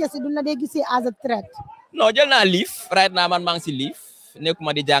yeneen teachers yi duñ la dee gisee as a traite. non jël naa leave right now man maa ngi si leave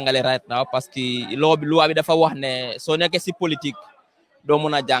nekkuma di jàngale right now parce que loi bi dafa wax ne soo nekkee si politique doo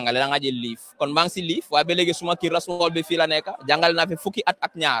mun a jàngale da nga jël leave kon maa ngi si leave waaye ba léegi suma kii rasul bi fii la nekk jàngale naa fi fukki at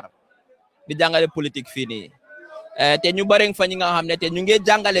ak ñaar di jàngale politique fii nii te ñu bari fa ñi nga xam ne te ñu ngi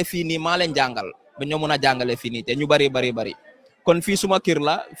jàngale fii nii maa leen jàngal ba ñoo mun a jàngale fii nii te ñu bari kon fii suma kër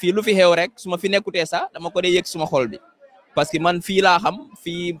la fii lu fi xew rek suma fi nekkutee sax dama ko dee yëg suma xol bi parce que man fii laa xam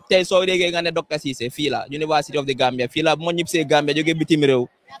fii tey soo déggee nga ne docteur Cissé fii la University of the Gambia fii la bu ma ñibbisee Gambia jógee bitim réew.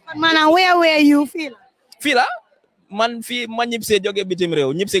 maanaam where you fii la man fii ma ñibbisee jógee bitim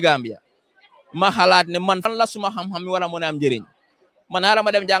réew ñibbisi Gambia ma xalaat ne man fan la suma xam-xam mi war a mën a am njëriñ man xaaral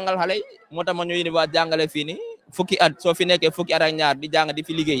ma dem jàngal xale yi moo tax ma ñëw université jàngale fii nii fukki at soo fi nekkee fukki at ak ñaar di jàng di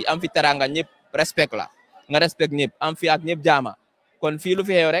fi liggéey am fi teranga ñëpp respect la nga respect ñëpp am fi ak ñëpp jaama kon fii lu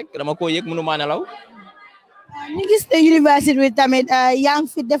fi xew rek dama ko yëg mënu maa nelaw. ñu gis ne université bi tamit yaa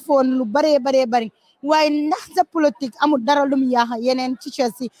ngi fi defoon lu bari waaye ndax sa politique amul dara lu mu yaaxa yeneen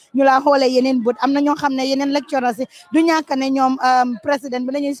teachers si ñu la xoolee yeneen bët am na ñoo xam ne yeneen lecturers si du ñàkk ne ñoom président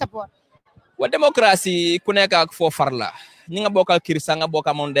bi la ñuy support. wa démocratie ku nekk ak foo far la ñi nga bokkal kir sa nga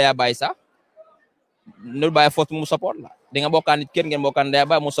bokka moom ndeya baay sax nu bàyyi foot mu support la di nga bokkaa nit kër ngeen bokkaa ndeya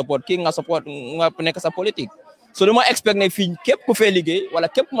baay mu support kii nga support nga nekk sa politique so du ma expect ne fii képp ku fee liggéey wala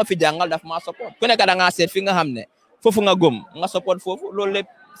képp ku ma fi jàngal daf maa support ku nekk da ngaa seet fi nga xam ne foofu nga gëm nga support foofu loolu lépp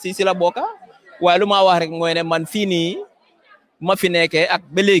si la bokka waaye lu ma wax rek mooy ne man fii nii ma fi nekkee ak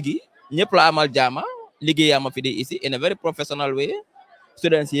ba léegi ñëpp la amal jaama liggéeyaa ma fi di ici in a very professional way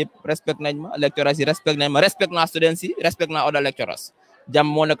students yëpp respect nañ ma lecturers yi respect nañ ma respect naa students yi respect naa other lecturers jàmm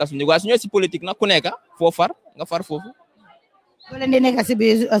moo nekk suñu waaye su ñëwee si politique nag ku nekk foo far nga far foofu. boo leen di nekk si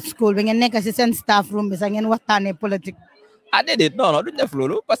biir school bi ngeen nekk si seen staff room bi sax ngeen waxtaanee politique. déedéet non duñ def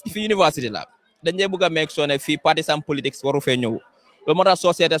loolu parce que fii université la dañ dee bëgg a make sure ne fii partisan politics waru fee ñëw. loolu moo tax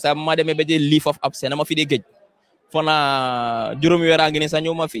société sax ma demee ba jël leave of absence ma fi dee géej foo naa juróomi weer a ngi ne sax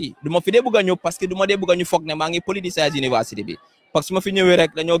ñëw ma fii du ma fi dee bëgg a ñëw parce que du ma dee bëgg a ñu foog ne maa ngi politicize université bi parce que su ma fi ñëwee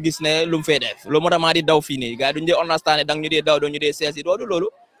rek dañoo gis ne lu mu fee def loolu moo tax maa di daw fii nii gars yi duñu dee understand ne dang ñu dee daw doo ñu dee seesi doodu loolu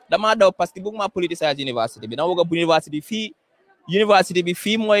damaa daw parce que bëgg maa politicize université bi dama bëgg a bu université bi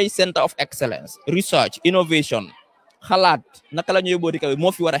fii mooy center of excellence research innovation xalaat naka la ñu yóbboo di kaw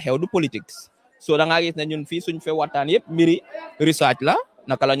moo fi war a xew du politics so da ngaa gis ne ñun fii suñ fee waxtaan yëpp mbiri research la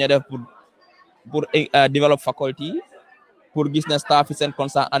naka la ñu def pour develop faculty pour gis ne staff yi seen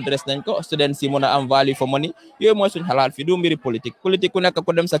constant adresse nañ ko students yi mën a am value for money yooyu mooy suñ xalaat fii du mbiri politique ku nekk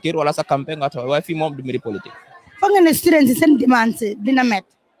ku dem sa kër wala sa campagne nga taw waaye fii moom du mbiri politique. foog nga ne students yi seen demande si dina met.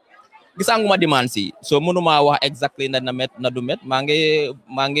 gisanguma demande si so mënuma wax exactly na met na du met maa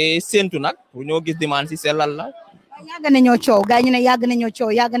ngi séntu nag pour ñoo gis demande si sellal la. yàgg nañoo coow gars ñu ne yàgg nañoo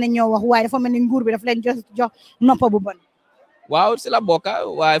coow yàgg nañoo wax waaye dafa mel ni nguur bi dafa leen jox noppa bu bon. waaw si la bokka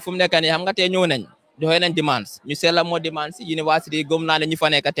waaye fu mu nekk nii xam nga tey ñëw nañ joxe nañ demandes ñu seetla moo demandes si université yi gëm naa ne ñu fa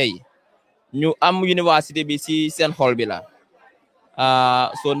nekk tey ñu am université bi si seen xol bi la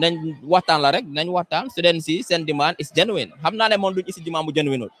so nañ waxtaan la rek nañ waxtaan students si seen demande is genuine xam naa ne moom duñ isi demande bu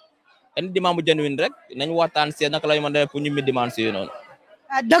genuine ul demande bu genuine rek nañ waxtaan seet naka la ñu mën a def pour ñu mi demande si noonu.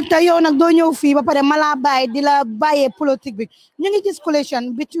 docteur yow nag doo ñëw fii ba pare mala bàyyi di la bàyyee politique bi ñu ngi gis coalition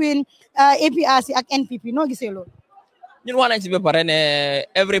between APRC ak NPP noo gisee loolu. ñun wax nañ si ba pare ne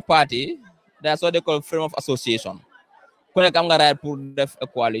every party that's what they call freedom of association ku nekk am nga right pour def a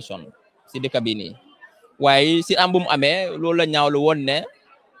coalition si dëkk bi nii waaye si am bu mu amee loolu la ñaawlu woon ne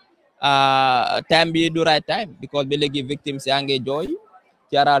time bi du right time because ba léegi victimes yaa ngi jooy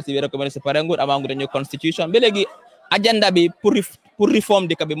TRRC bi recommendé si parengut amaangu dañu constitution ba léegi agenda bi pour réforme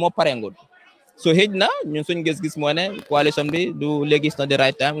dëkk bi moo parengut so xëj na ñun suñ gis-gis moo ne coalition bi du léegi is not the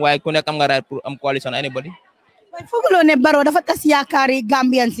right time waaye ku nekk am nga right pour am coalition anybody. waaye fooguloo ne Barrow dafa tas yaakaari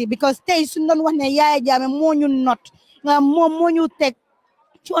Gambian si because tey suñ doon wax ne Yaya Jammeh moo ñu not moom moo ñu teg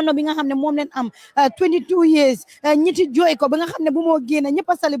coono bi nga xam ne moom leen am 22 years ñiti jooy ko ba nga xam ne bu moo génn ñëpp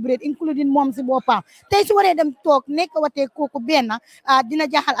a celebrate including moom si boppam tey su waree dem toog nekk watee kooku benn dina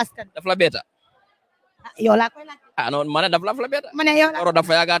jaaxal askan. daf la beta. yow laa koy laaj. non ma ne daf la beta. ma ne yow Barrow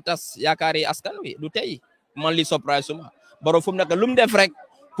dafa yaaga tas yaakaari askan wi du tey man li surprise suma Barrow fu mu nekk lu mu def rek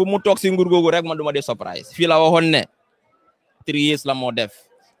fu mu toog si nguur googu rek man duma di surprise fii la waxoon ne 3 years la moo def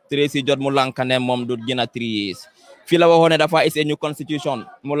 3 years yi jot mu lanka ne moom du gën a 3 years fii la waxoon ne dafa isi new constitution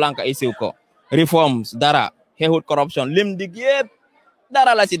mu lanka isiw ko reforms dara xeexut corruption lim dig yëpp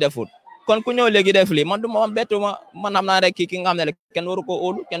dara la si defut kon ku ñëw léegi def li man du ma bettuma man xam naa rek ki nga xam ne kenn waru ko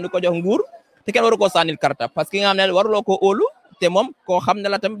óolu kenn du ko jox nguur te kenn waru ko sànnil karta parce que nga xam ne waruloo ko óolu te moom koo xam ne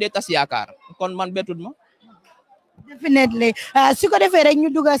la tamit day tas yaakaar kon man bettut ma. Definitely su ko defee rek ñu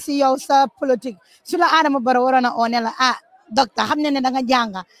duga si yow sa politique su la Adama Barrow waroon a oone la docteur xam ne da nga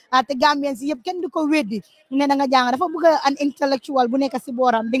jàng te Gambien si yëpp kenn du ko weddi ne da nga jàng dafa bëgg an intellectual bu nekk si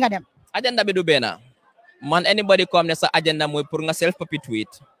booram di nga dem. agenda bi du benn man anybody ko am ne sa agenda mooy pour nga self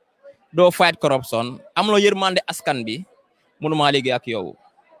perpetuate doo fight corruption am loo yërmande askan bi mënuma liggéey ak yow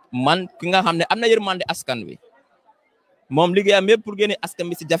man ki nga xam ne am na yërmande askan bi moom liggéeyam yëpp pour génne askan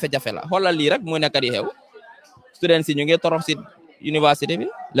bi si jafe-jafe la xoolal lii rek muy nekk di xew students yi ñu ngi torox si université bi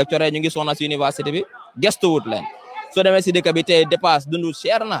lecturer ñu ngi sonna si université bi gestuwut leen soo demee si dëkk bi tey dépasse dundu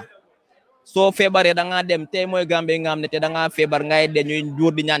cher na soo feebaree da ngaa dem tey mooy Gambie nga xam ne te da ngaa feebar ngay de ñuy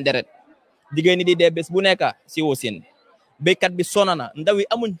juur di ñaan deret jigéen ñi di dee bés bu nekk si wasin béykat bi sonna na ndaw yi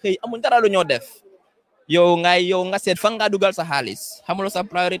amuñ xëy amuñ dara lu ñoo def yow nga seet fan nga dugal sa xaalis xamuloo sa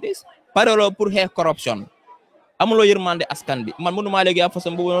priorities parelo pour xeex corruption amuloo yërmande askan bi man mënuma léegi am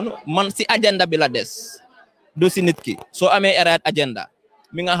façon boobu noonu man si agenda bi la des do si nit ki soo amee right agenda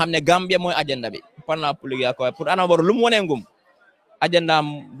mi nga xam ne Gambia mooy agenda bi pendant politique ko pour Adama Barrow lu mu wone ngum agenda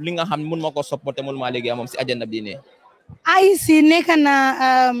li nga xam mun ma ko supporter mun maa liggéey moom si agenda bi ne IEC nekk na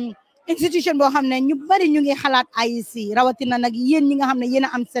institution boo xam ne ñu bari ñu ngi xalaat IEC rawatina nag yéen ñi nga xam ne yéen a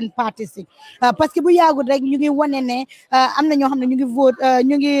am seen parti si parce que bu yàggul rek ñu ngi wane ne am na ñoo xam ne ñu ngi vote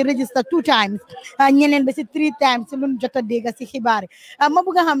ñu ngi register 2 times ñeneen ba si 3 times si luñ jot a dégg si xibaar ma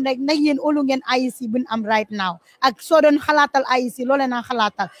bëgg a xam rek ndax yéen óolu ngeen IEC buñ am right now ak soo doon xalaatal IEC loolee naa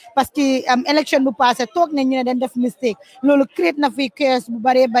xalaatal parce que élection bu passé toog ne ñu ne dañ def mistake loolu créé na fi chaos bu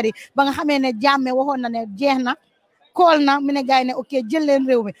bëree bëri ba nga xamee ne Jammeh waxoon na ne jeex na kool na mu ne gaay ne ok jël leen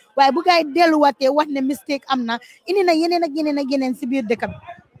réew mi waaye bu gaay delluwaatee wax ne mistake am na indi na yeneen ak yeneen ak yeneen si biir dëkk bi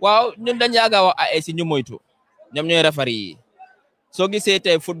waaw ñun dañ yaaga wax AIC ñu moytu ñoom ñooy referee yi soo gisee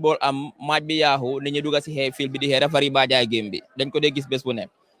tey football am match bi yaaxu nit ñi dugg si xee field bi di xee referee ba jaay game bi dañ ko dee gis bés bu ne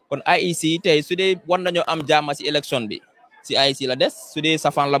kon AIC tey su dee war nañoo am jaama si élection bi si AIC la des su dee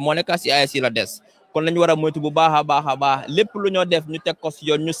safaan la moo nekk si AIC la des kon lañu war a moytu bu baax a baax a baax lépp lu ñoo def ñu teg ko si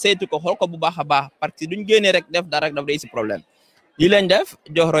yoon ñu saytu ko xool ko bu baax a baax parce que duñ génnee rek def dara rek daf day si problème yi lañ def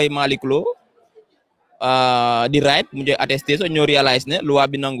jox Roy Malick Lowe di right mu jox attestation ñoo réalise ne loi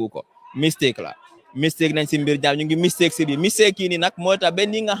bi nangu ko mistake la mistake nañ si mbir jaam ñu ngi mistake si bi mistake yi ni nag mooy tax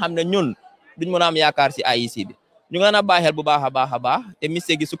benn yi nga xam ne ñun duñ mën a am yaakaar si AIC bi ñu ngi leen a bàyyi xel bu baax a baax a baax te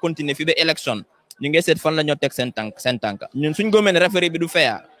mistake yi su continuer fi ba élection ñu ngi seet fan la ñoo teg seen tànk ñun suñ gëmee ne référé bi du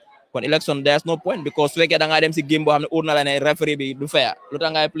fair kon election there's no point because su fekkee da ngaa dem si game boo xam ne óor na la ne referee bi du fair lu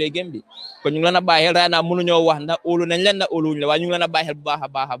tax ngay play game bi kon ñu ngi leen a bàyyi xel right now mënuñoo wax ndax óolu nañ leen na óoluwuñ la waaye ñu ngi leen a bàyyi xel bu baax a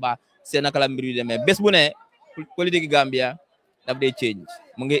baax a baax seen naka la mbir yu demee bés bu ne politique Gambia daf day change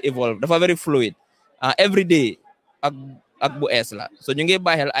mu ngi evolve dafa very fluid every day ak bu ees la so ñu ngi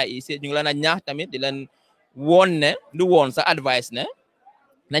bàyyi xel IEC ñu ngi leen a ñaax tamit di leen woon ne du woon sa advice ne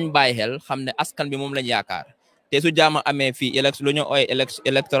nañ bàyyi xel xam ne askan bi moom lañ yaakaar te su jaama amee fii lu ñu ooy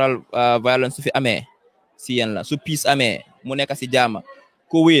electoral violence su fi amee si yéen la su peace amee mu nekk si jaama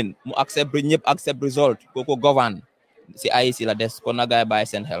ku win mu accept ñëpp accept result kooku govern si IEC la des kon na gaay bàyyi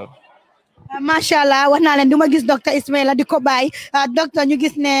seen xel macha allah wax naa leen du ma gis docteur Ismaila di ko bàyyi docteur ñu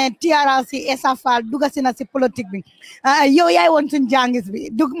gis ne TRRC Essa Faal dugg si na si politique bi yow yaay woon suñ jàngis bi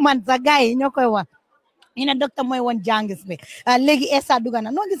dug man sa gars yi ñoo koy wax ñu ne docteur mooy woon jàngis bi léegi Essa dugg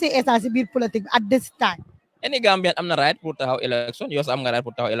na noo gisee Essa si biir politique bi at this time any Gambian am na right pour taxaw élection yow am nga right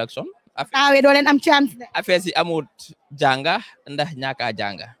pour taxaw élection taxawee doo leen am chance de affaire si amut jànga ndax ñaaka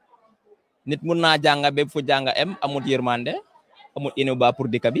jànga nit mun naa jànga bépp fu jànga amut yërmande amut inu ba pour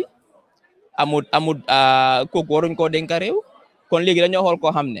dëkk bi amut kooku waruñ koo dénka réew kon léegi dañoo xool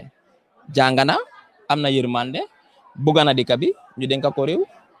koo xam ne jànga na am na yërmande bugga na dëkk bi ñu dénka ko réew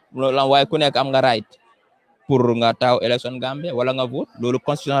loolu waaye ku nekk am nga right pour nga taxaw élection Gambia wala nga vote loolu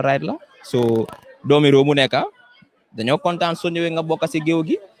constitutional right la so doomi réew mu nekk dañoo kontaan soo ñëwee nga bokk si géew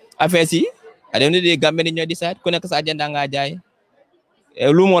gi affaire si adem ni di Gambie ni ñoo decide ku nekk sa agenda nga jaay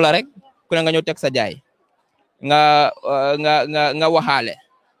lu moo la rek ku ne nga ñëw teg sa jaay nga waxaale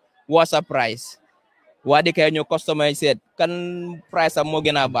waa sa price waa di kay ñëw customer seet kan price am moo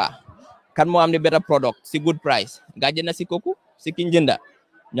gën a baax kan moo am di better product si good price nga jënd si kooku si kiñ jënda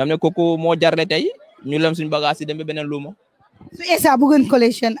ñoom ne kooku moo jarle tey ñu lem suñu bagage si dem ba beneen luuma su Essa bëggoon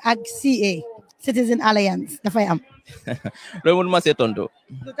coalition ak CA Citizen Alliance dafay am loolu mënuma see tontu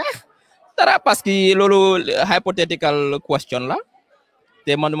dara parce que loolu hypothetical question la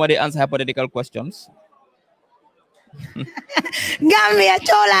te man duma di answer hypothetical questions Gambia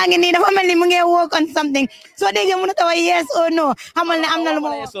coolaa ngi nii dafa mel ni mu ngi work on something soo déggee mënu tawa yes or no xamal ne am na lu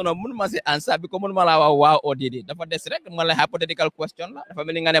ma yes or no mënuma si answer bi ko mënuma laa wax waaw or déedéet dafa des rek man la hypothetical question la dafa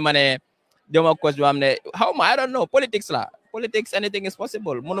mel ni nga ne ma ne joma question am ne how ma I don't know politics la politics anything is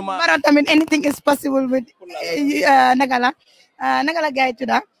possible mënuma Baro tamit anything is possible with naka la gaay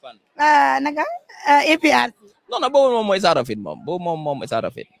tudda naka APRC non boobu moom mooy saarafit moom boobu moom mooy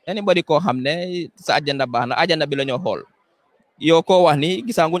saarafit anybody koo xam ne sa agenda baax na agenda bi la ñoo xool yow koo wax ni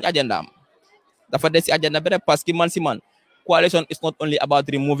gisanguñ agenda am dafa des si agenda bi rek parce que man coalition is not only about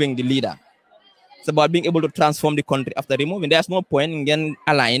removing the leader it's about being able to transform the country after removing there's no point ngeen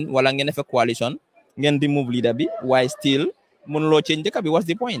align wala ngeen def coalition ngeen remove leader bi waaye still mënuloo change dëkk bi what's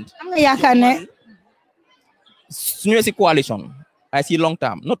the point am nga yaakaar ne suñu si coalition I see long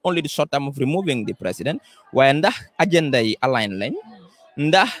term, not only the short term of removing the president, waaye ndax agenda yi align lañ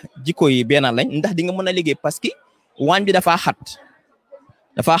ndax jikko yi benn lañ ndax di nga mën a liggéey parce que waañ bi dafa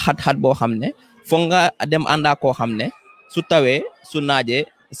xat boo xam ne foog nga dem àndaa koo xam ne su tawee su naajee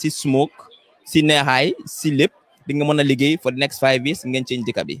si smoke si neexaay si lépp di nga mën a liggéey for the next 5 years ngeen change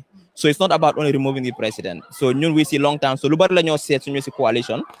dëkk bi So it's not about only removing the president. So ñun we see long term. So lu bari la ñoo seet suñu si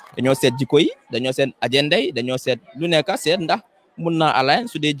coalition dañoo seet jikko yi dañoo seet agenda yi dañoo seet lu nekk seet ndax mun na align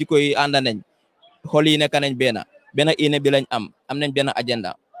su dee jikko yi ànd nañ xol yi nekk nañ benn ine bi lañ am nañ benn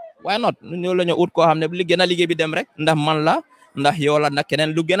agenda. Why not ñu la ñu ut koo xam ne li gën a liggéey bi dem rek ndax man la ndax yow la ndax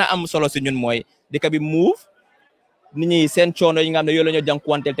keneen lu gën a am solo si ñun mooy dëkk bi move nit ñi seen coono yi nga xam ne yow la ñu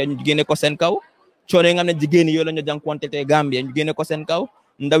jànkuwanteel te ñu génne ko seen kaw coono yi nga xam ne jigéen yi yow la ñu jànkuwanteel te Gambia ñu génne ko seen kaw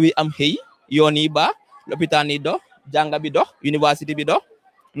ndaw yi am xëy yoon yi baax lopitaan yi dox jànga bi dox université bi dox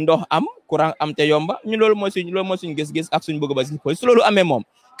ndox am courant am te yomba ñu loolu mooy suñ gis-gis ak suñ bëgg ba si su loolu amee moom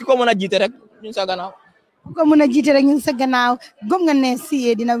ki ko mën a jiite rek ñun sa gannaaw ku ko mën a jiite rek ñun sa gannaaw gëm nga ne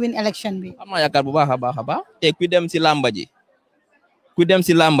CA dina win election bi am naa yaakaar bu baax a baax te ku dem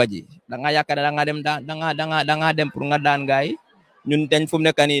si làmba ji da nga yaakaar ne da nga dem pour nga daan gaay ñun dañ fu mu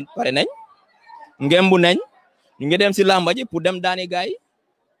nekk nii pare nañ ngembu nañ ñu ngi dem si làmba ji pour dem daani gaay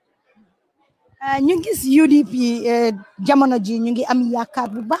ñu gis UDP jamono ji ñu ngi am yaakaar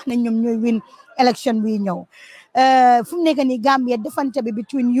bu baax ne ñoom ñooy win election bi ñëw fu mu nekk nii Gambia defante bi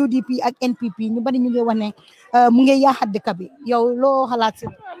between UDP ak NPP ñu bari ñu ngi wax ne mu ngi yaaxat dëkk bi yow loo xalaat si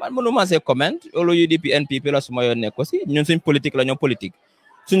man mënuma see comment loolu UDP NPP la suma yoon nekk aussi ñun suñ politique la ñoo politique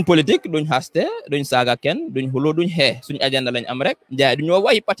suñ politique duñ xaste duñ saaga kenn duñ xuloo duñ xee suñ agenda lañ am rek jaay duñoo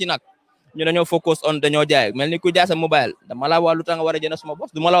way pati nag ñu dañoo focus on dañoo jaay mel ni ku jaay sa mobile dama la wax lu tax nga war a jënd suma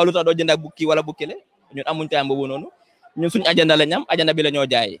boss du ma la wax lu tax doo jënd ak bukki wala bukkile ñun amuñ time boobu noonu ñun suñ agenda lañ am agenda bi la ñoo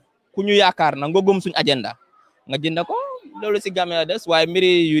jaay ku ñu yaakaar na nga gëm suñ agenda nga jënd ko loolu si Gambia des waaye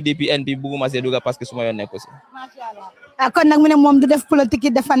mbiri UDP NP bugguma see duga parce que suma yoon nekk aussi kon nag mu ne moom du def politique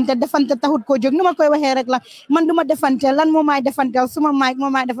yi defante taxut koo jóg nu ma koy waxee rek la man du ma defante lan moo maay defante suma maay moo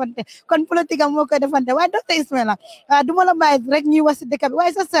maay defante kon politique am moo koy defante waaye docteur Ismaila du ma la bàyyi rek ñuy wax si dëkk bi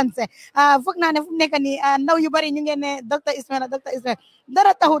waaye sa sense foog naa ne fu mu nekk nii ndaw yu bari ñu ngeen ne docteur Ismaila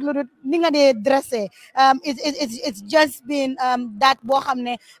dara taxut lu dul ni nga dee dressé it's just been that boo xam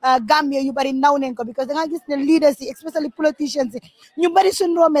ne Gambia yu bari naw neen ko because da nga gis ne leaders yi especially politicians yi ñu bari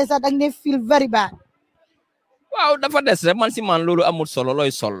suñ roomee sax dag ne feel very bad waaw dafa des rek man si man loolu amul solo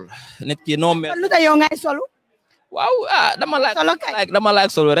looy sol nit ki noo mel lu tax yow ngay solu waaw dama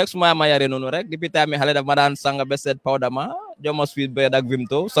like solo rek su ma yare noonu rek depuis tamit xale daf ma daan sanga ba set powder ma joma sweet bread ak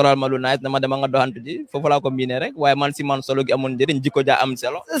vimto solal ma lu nice dama dema nga doxantu ji foofu laa ko miine rek waaye man si man solo gi amul njëriñ jikko ja am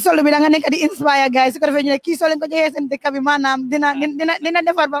solo solo bi da nga nekk di inspire guys su ko defee ñu ne kii soo leen ko joxee seen dëkk bi maanaam dina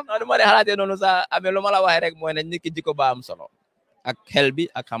defar ba du ma de xalaatee noonu sax amee lu ma la waxee rek mooy ne nit ki jikko ba am solo ak xel bi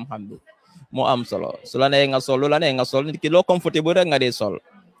ak xam-xam bi moo am solo su la nee nga sol lu la nee nga sol nit ki loo comfortable rek nga dee sol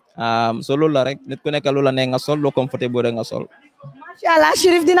so loolu la rek nit ku nekk lu la nee nga sol loo comfortable rek nga sol macha allah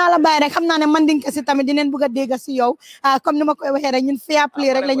Chérif dinaa la bàyyi rek xam naa ne man dinga si tamit dineen bëgg a dégg si yow comme ni ma koy waxee rek ñun fair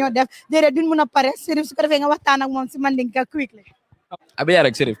play rek la ñoo def déedéet duñ mun a pare Chérif su ko defee nga waxtaan ak moom si man dinga quickly abiya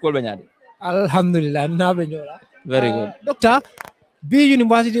rek Chérif kol be ñaadi alhamdulillah nabe ñola very good doctor be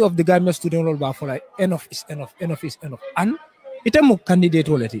University of the Gambia student role ba for like enough is enough and itamu candidate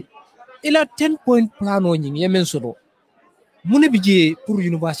wolati ila 10-point plan o nying yemen sodo mune bije pour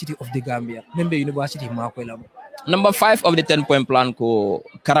University of the Gambia membe university ma ko lam number 5 of the 10-point plan ko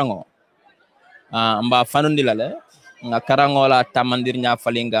karango mba fanundi lale nga karango la tamandir nya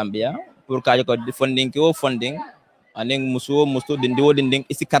fali Gambia pour ka ko funding ko funding aning musu dinding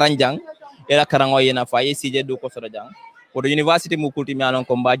isi karanjang ila karango yena fa yesije do ko sodo jang ko university mu kulti mi alon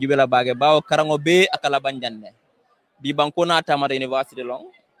ko mba jubela bage bawo karango be akala banjanne bi banko na tamara university long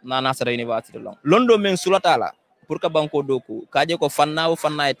nana sara university long londo men sulatala pour ka banko doku kaje ko fanna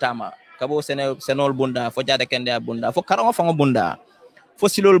e tama kabo senol bunda fo jade kende bunda fo karango fango bunda fo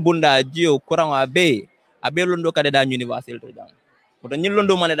silol bunda jio kurango abe londo kade da university to jang to nyil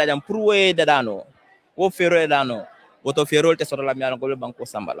londo mane da jam pour we dadano wo fero dano woto ferol te sotola mi ko banko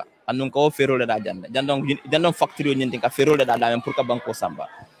sambala annun ko ferol da jandon factory nyinti ka ferol da men pour ka banko samba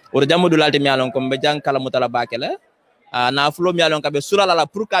o jamudu lalte mi ko be jang kala mutala bakela na fulo mi alon kabe surala la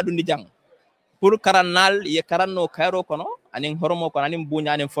pour ka dundi jang pour karanal ye karanno kairo kono anin horomo kono anin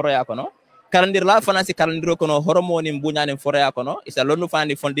bunya anin foroya kono karandir la fanasi karandiro kono horomo nin bunya anin foroya kono isa lonu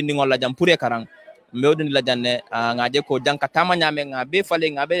fandi fondindi ngol la jam pour e karang mbewdin la janne ngaje ko janka tama nyame ngabe fale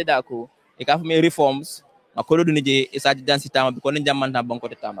ngabe da ko e ka fami reforms makolo duni je isa jansi tama ko nin jamanta banko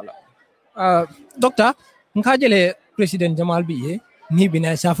te tamala docteur ngajele president Jamal biye ni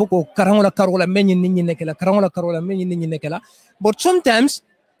bina safo ko karola menyin ni nekela karola menyin ni nekela but sometimes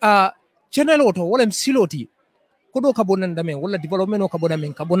channel auto wala siloti ko do ka bonan dame wala development o ka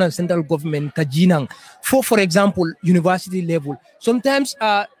bonan men central government ka jinang for example university level sometimes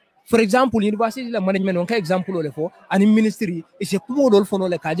for example university la management on ka example ole fo ani ministry is a kumo dol fono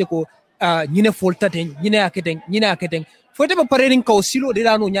le kaje ko ñine foltaten ñine aketen fote ba parening ko silo de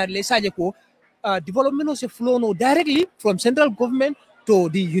dano nyaar le saje ko development no se flow no directly from central government to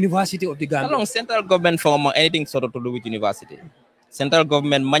the University of the Gambia. Along central government from anything sort of to do with university. Central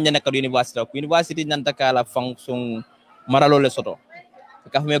government manya na university nanta kala function maralo le soto.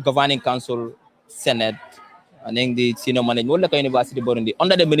 Kafme governing council, senate, and then the senior management like university Burundi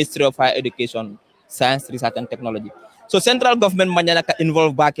under the Ministry of Higher Education, Science, Research and Technology. So central government manya na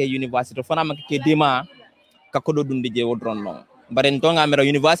involve back a university fana ke dima kakodo dundi je wodron no. Bare ntonga mera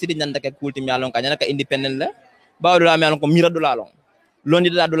university nanta ke kulti mi alon kanya ka independent la ba do la mi alon ko mira do la long.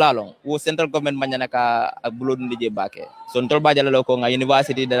 Londi da do la long wo central government manya na ka bulo dundi je back. So ntol ba jala ko nga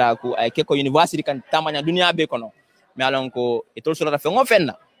university da ku ay ke ko university kan tamanya dunia be kono. Mi alon ko itol sura fe ngo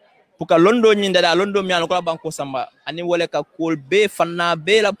fenna. Puka londo nyinda da londo mi alon ko banko samba ani wole ka kol be fanna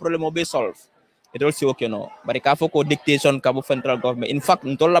be la problème be solve. It also okay no. But ka foko dictation ka bu central government. In fact,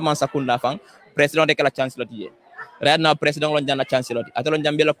 ntola man sakunda fang president de kala chancellor tiye. Right now president lon jana chancellor ti. Atolon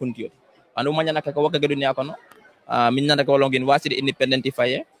jambela kuntiyo. Anu manya na ka waka gadunya kono. Minna na ka long university independent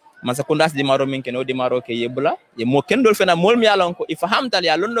faye. Man sakunda di maro min keno di maro ke yebula. Ye mo kendol fena mol mi alon ko ifaham tal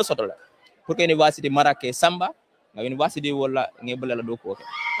ya londo sotola. Pour que university marake samba nga university wala ngebula la do ko.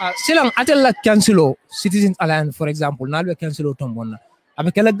 Silang atella chancellor Citizens Alliance for example nalbe chancellor tombonna.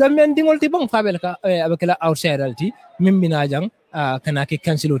 Avec la Gambian dingol ti bang fabel ka avec la outsider ti mimbina jang kana ke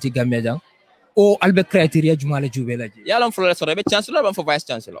cancelo ti Gambia jang o albe criteria jumala jubela ji yalam flo so rebe chancellor ban fo vice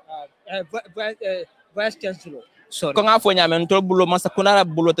chancellor vice chancellor sorry ko nga fo nyamen to bulo masa kunara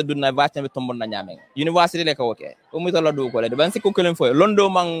bulo te dunna vice chancellor tombon na nyamen university le ka woke o mi to la do ko le ban sikko kelen fo londo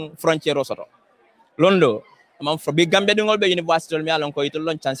man frontiere soto londo man fo bi Gambia dingol be university mi alon ko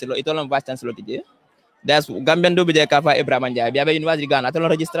itolon chancellor itolon vice chancellor ti. That's Gambian do bije kafa Ibrahim Njai biabe university Ghana telon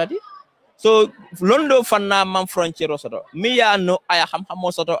registrati so londo fanna man frontier soto mi ya no aya xam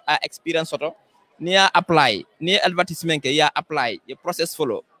soto a experience soto ni ya apply ni advertisement ke ya apply ye process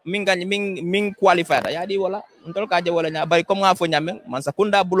follow min qualified ya di wala ntol ka je wala nya bari comme nga fo nyame man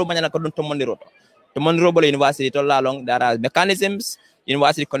sakunda bulo manya ko don to mondiro bolo university to la long there are mechanisms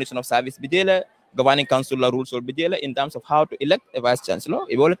university condition of service bidele governing council la rules will be there in terms of how to elect a vice chancellor.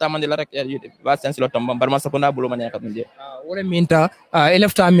 If all tamande la rek vice chancellor tamba barma sakuna bulo manya kat minde. Wala minta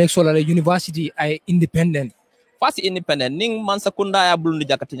elefta make sure la university ay independent. Fast independent ning man sakunda ya bulo ndi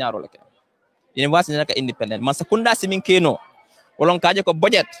jakati nyaro leke. University naka independent. Man sakunda simin keno. Wolon kaje ko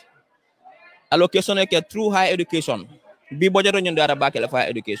budget allocation ke through higher education. Bi budget on ndara bakela for higher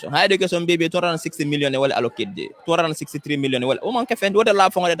education. Higher education be 260 million wala allocate de. 263 million wala. O man ke fendi wala la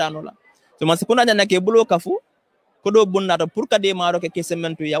fonga de danola. So masakunda nyanda ke bulo kafu kodo bunna to pour ka de maro ke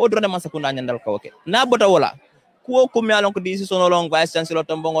sementu ya wodro de masakunda nyandal ka oke na bota wala ko mi alon ko decision long vice chancellor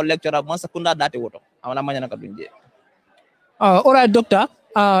tombongo lecturer masakunda dati woto amana manya ka dunje all right doctor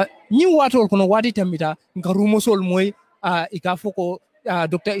ni watol kono wadi tambita ngarumo sol moy ika foko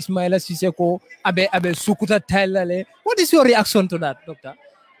Dr. Ismaila Siseko abe sukuta talale. What is your reaction to that, doctor?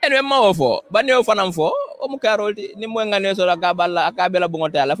 Anyway, ma ofo bani ofo nam fo o mu karolti ni mo ngane so akabala akabela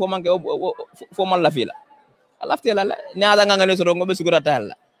bungote ala fo manke fo man la fila alafte la ni ada ngane so ngobe sugura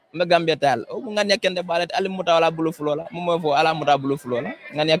tala me Gambia tal o mu ngane kende balet ali muta wala bulu fulola mo fo ala muta bulu fulola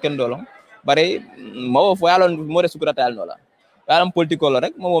ngane kendo lo bare mo fo yalon mo re sugura tal no la yalam politiko lo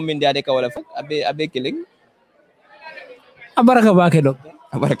rek mo min dia de ka wala fok abe killing abaraka baake doctor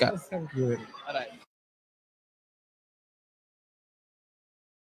abaraka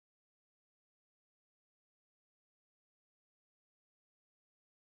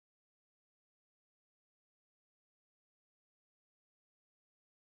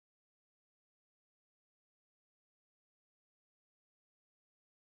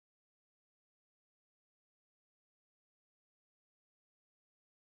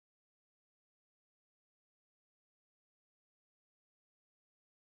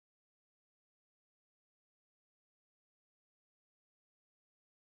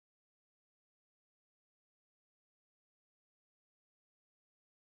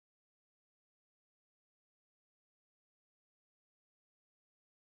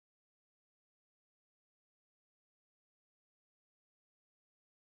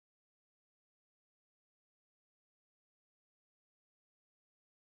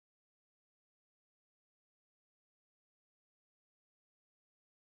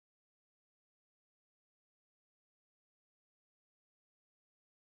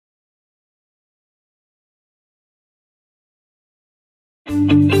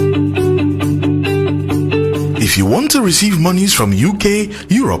If you want to receive monies from UK,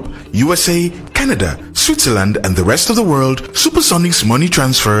 Europe, USA, Canada, Switzerland, and the rest of the world, Supersonics Money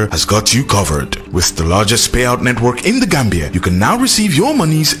Transfer has got you covered. With the largest payout network in the Gambia, you can now receive your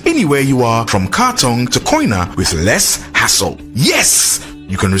monies anywhere you are, from Kartong to Koina, with less hassle. Yes!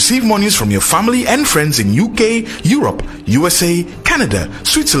 You can receive monies from your family and friends in UK, Europe, USA, Canada,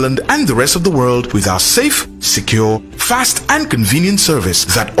 Switzerland, and the rest of the world with our safe, secure, fast, and convenient service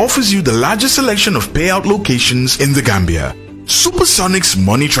that offers you the largest selection of payout locations in the Gambia. Supersonics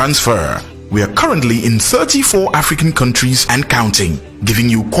Money Transfer. We are currently in 34 African countries and counting, giving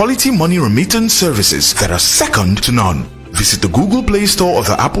you quality money remittance services that are second to none. Visit the Google Play Store or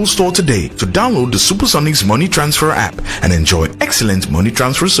the Apple Store today to download the Supersonics Money Transfer app and enjoy excellent money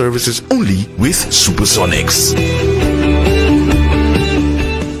transfer services only with Supersonics.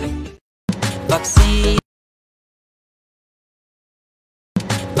 Vaccine,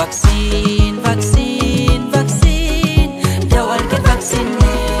 vaccine, vaccine, vaccine. Get vaccinated.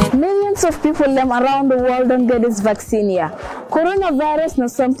 Millions of people around the world don't get this vaccine here. Coronavirus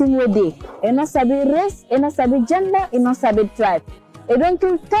not something we do. It not sabi race, it not sabi gender, it not sabi tribe. It don't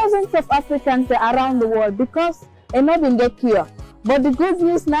kill thousands of Africans around the world because it not been get cure. But the good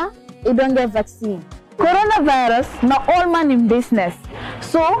news now, it don't get vaccine. Coronavirus not all man in business.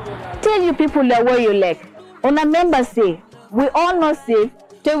 So tell you people that way you like. On a member say, we all not safe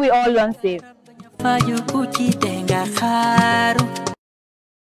till we all don't safe.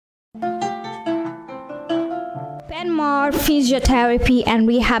 Penmore Physiotherapy and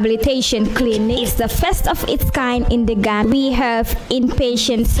Rehabilitation Clinic is the first of its kind in the Gambia. We have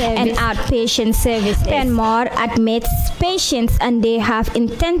inpatient service and outpatient services. Penmore admits patients and they have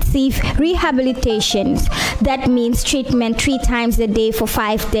intensive rehabilitations. That means treatment 3 times a day for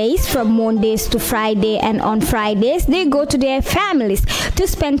 5 days, from Mondays to Friday, and on Fridays they go to their families to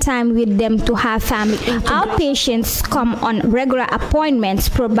spend time with them to have family. Our patients come on regular appointments,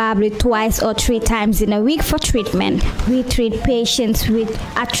 probably 2 or 3 times in a week for treatment. We treat patients with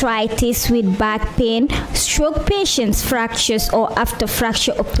arthritis, with back pain, stroke patients, fractures or after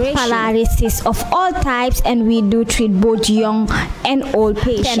fracture operation, paralysis of all types, and we do treat both young and old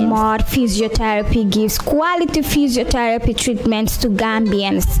patients. Penmore Physiotherapy gives quality physiotherapy treatments to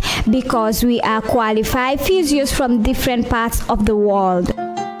Gambians because we are qualified physios from different parts of the world.